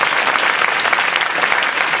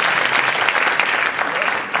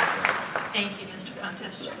 Thank you, Mr.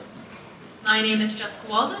 Contest Chair. My name is Jessica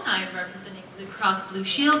Walden. I am representing Blue Cross Blue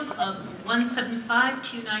Shield Club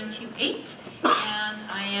 1752928, and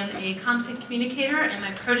I am a competent communicator, and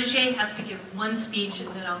my protege has to give 1 speech, and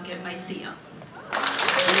then I'll give my CO.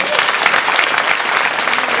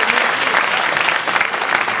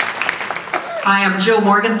 Hi, I'm Jill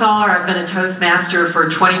Morgenthaler. I've been a Toastmaster for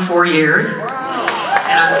 24 years, and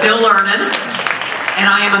I'm still learning. And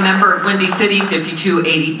I am a member of Windy City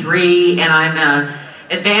 5283, and I'm an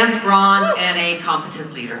Advanced Bronze and a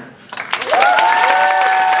competent leader.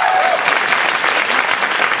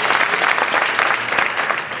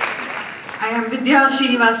 I am Vidya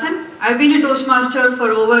Srinivasan. I've been a Toastmaster for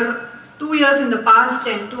over 2 years in the past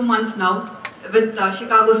and 2 months now with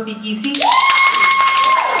Chicago Speakeasy.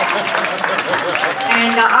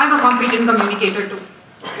 And I'm a competent communicator too.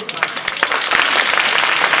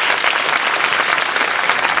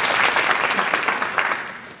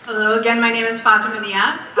 Hello again, my name is Fatima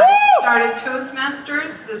Niaz. I started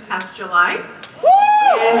Toastmasters this past July,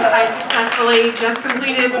 and I successfully just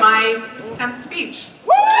completed my 10th speech.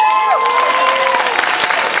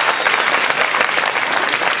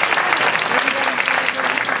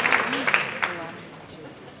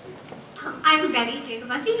 I'm Betty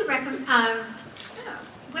Jacobuzzi,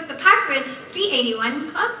 with the Park Ridge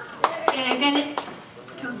 381 Club, and I've been a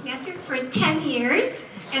Toastmaster for 10 years,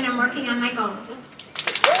 and I'm working on my goal.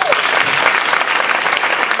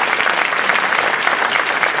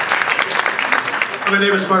 My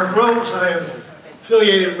name is Mark Rose. I am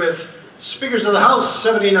affiliated with Speakers of the House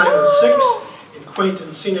 7906 in quaint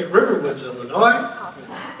and scenic Riverwoods, Illinois.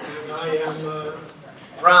 And I am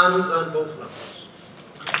bronze on both levels.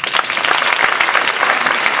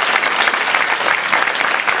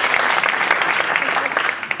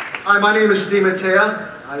 Hi, my name is Steve Matea.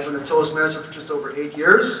 I've been a Toastmaster for just over 8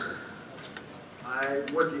 years. I'm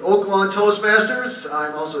with the Oak Lawn Toastmasters.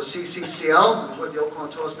 I'm also a CCCL. I'm with the Oak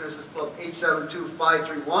Lawn Toastmasters Club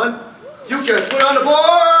 872531. You can put on the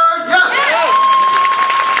board! Yes!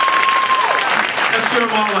 Let's give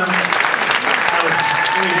them all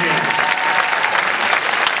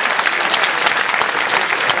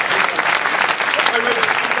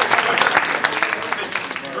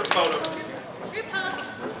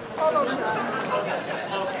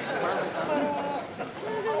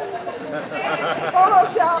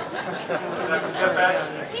Step back.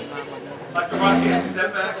 Like the Rockies,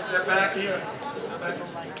 step back here.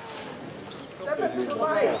 Step into the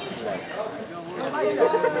light.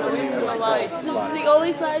 This is the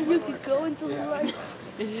only time you can go into the light.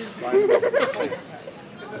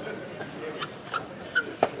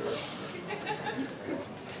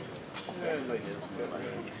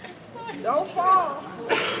 Don't fall.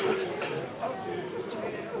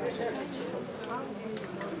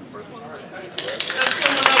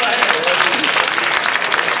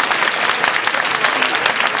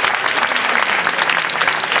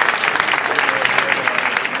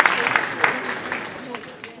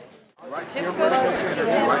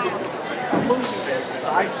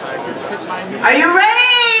 Are you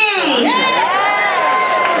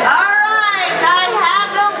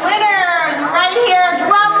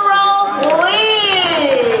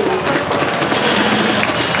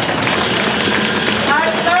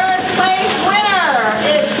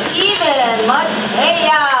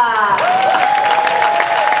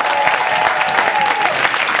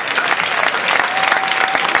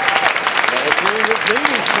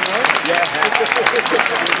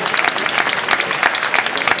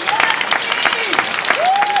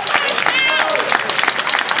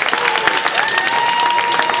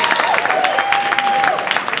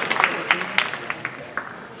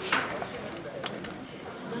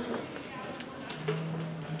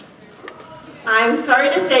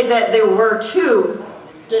say that there were 2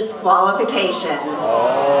 disqualifications.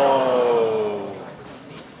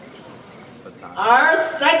 Our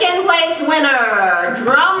second place winner,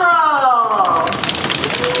 drum roll.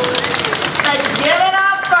 Let's give it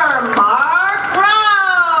up for Mark Rose.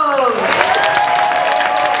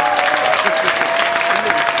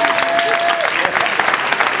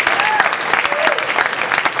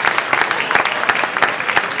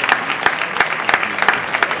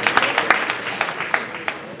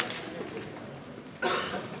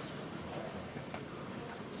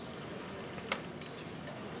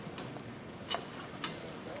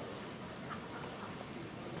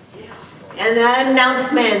 And the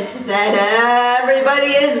announcement that everybody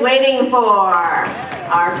is waiting for.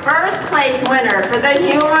 Our first place winner for the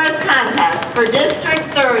Humorous contest for District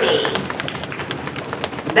 30,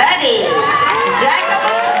 Betty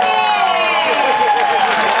Jacobowski.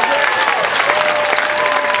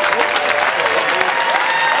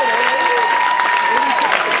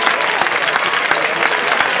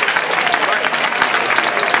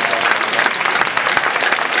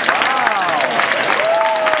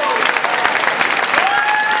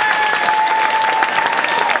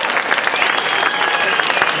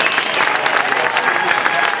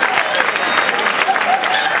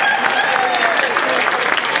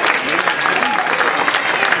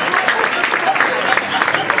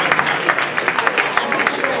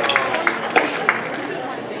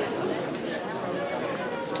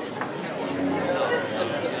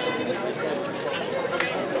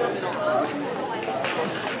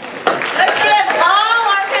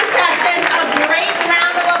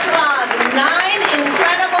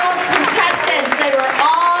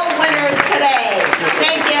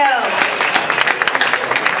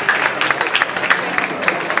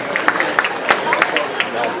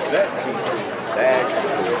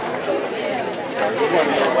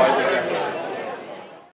 That's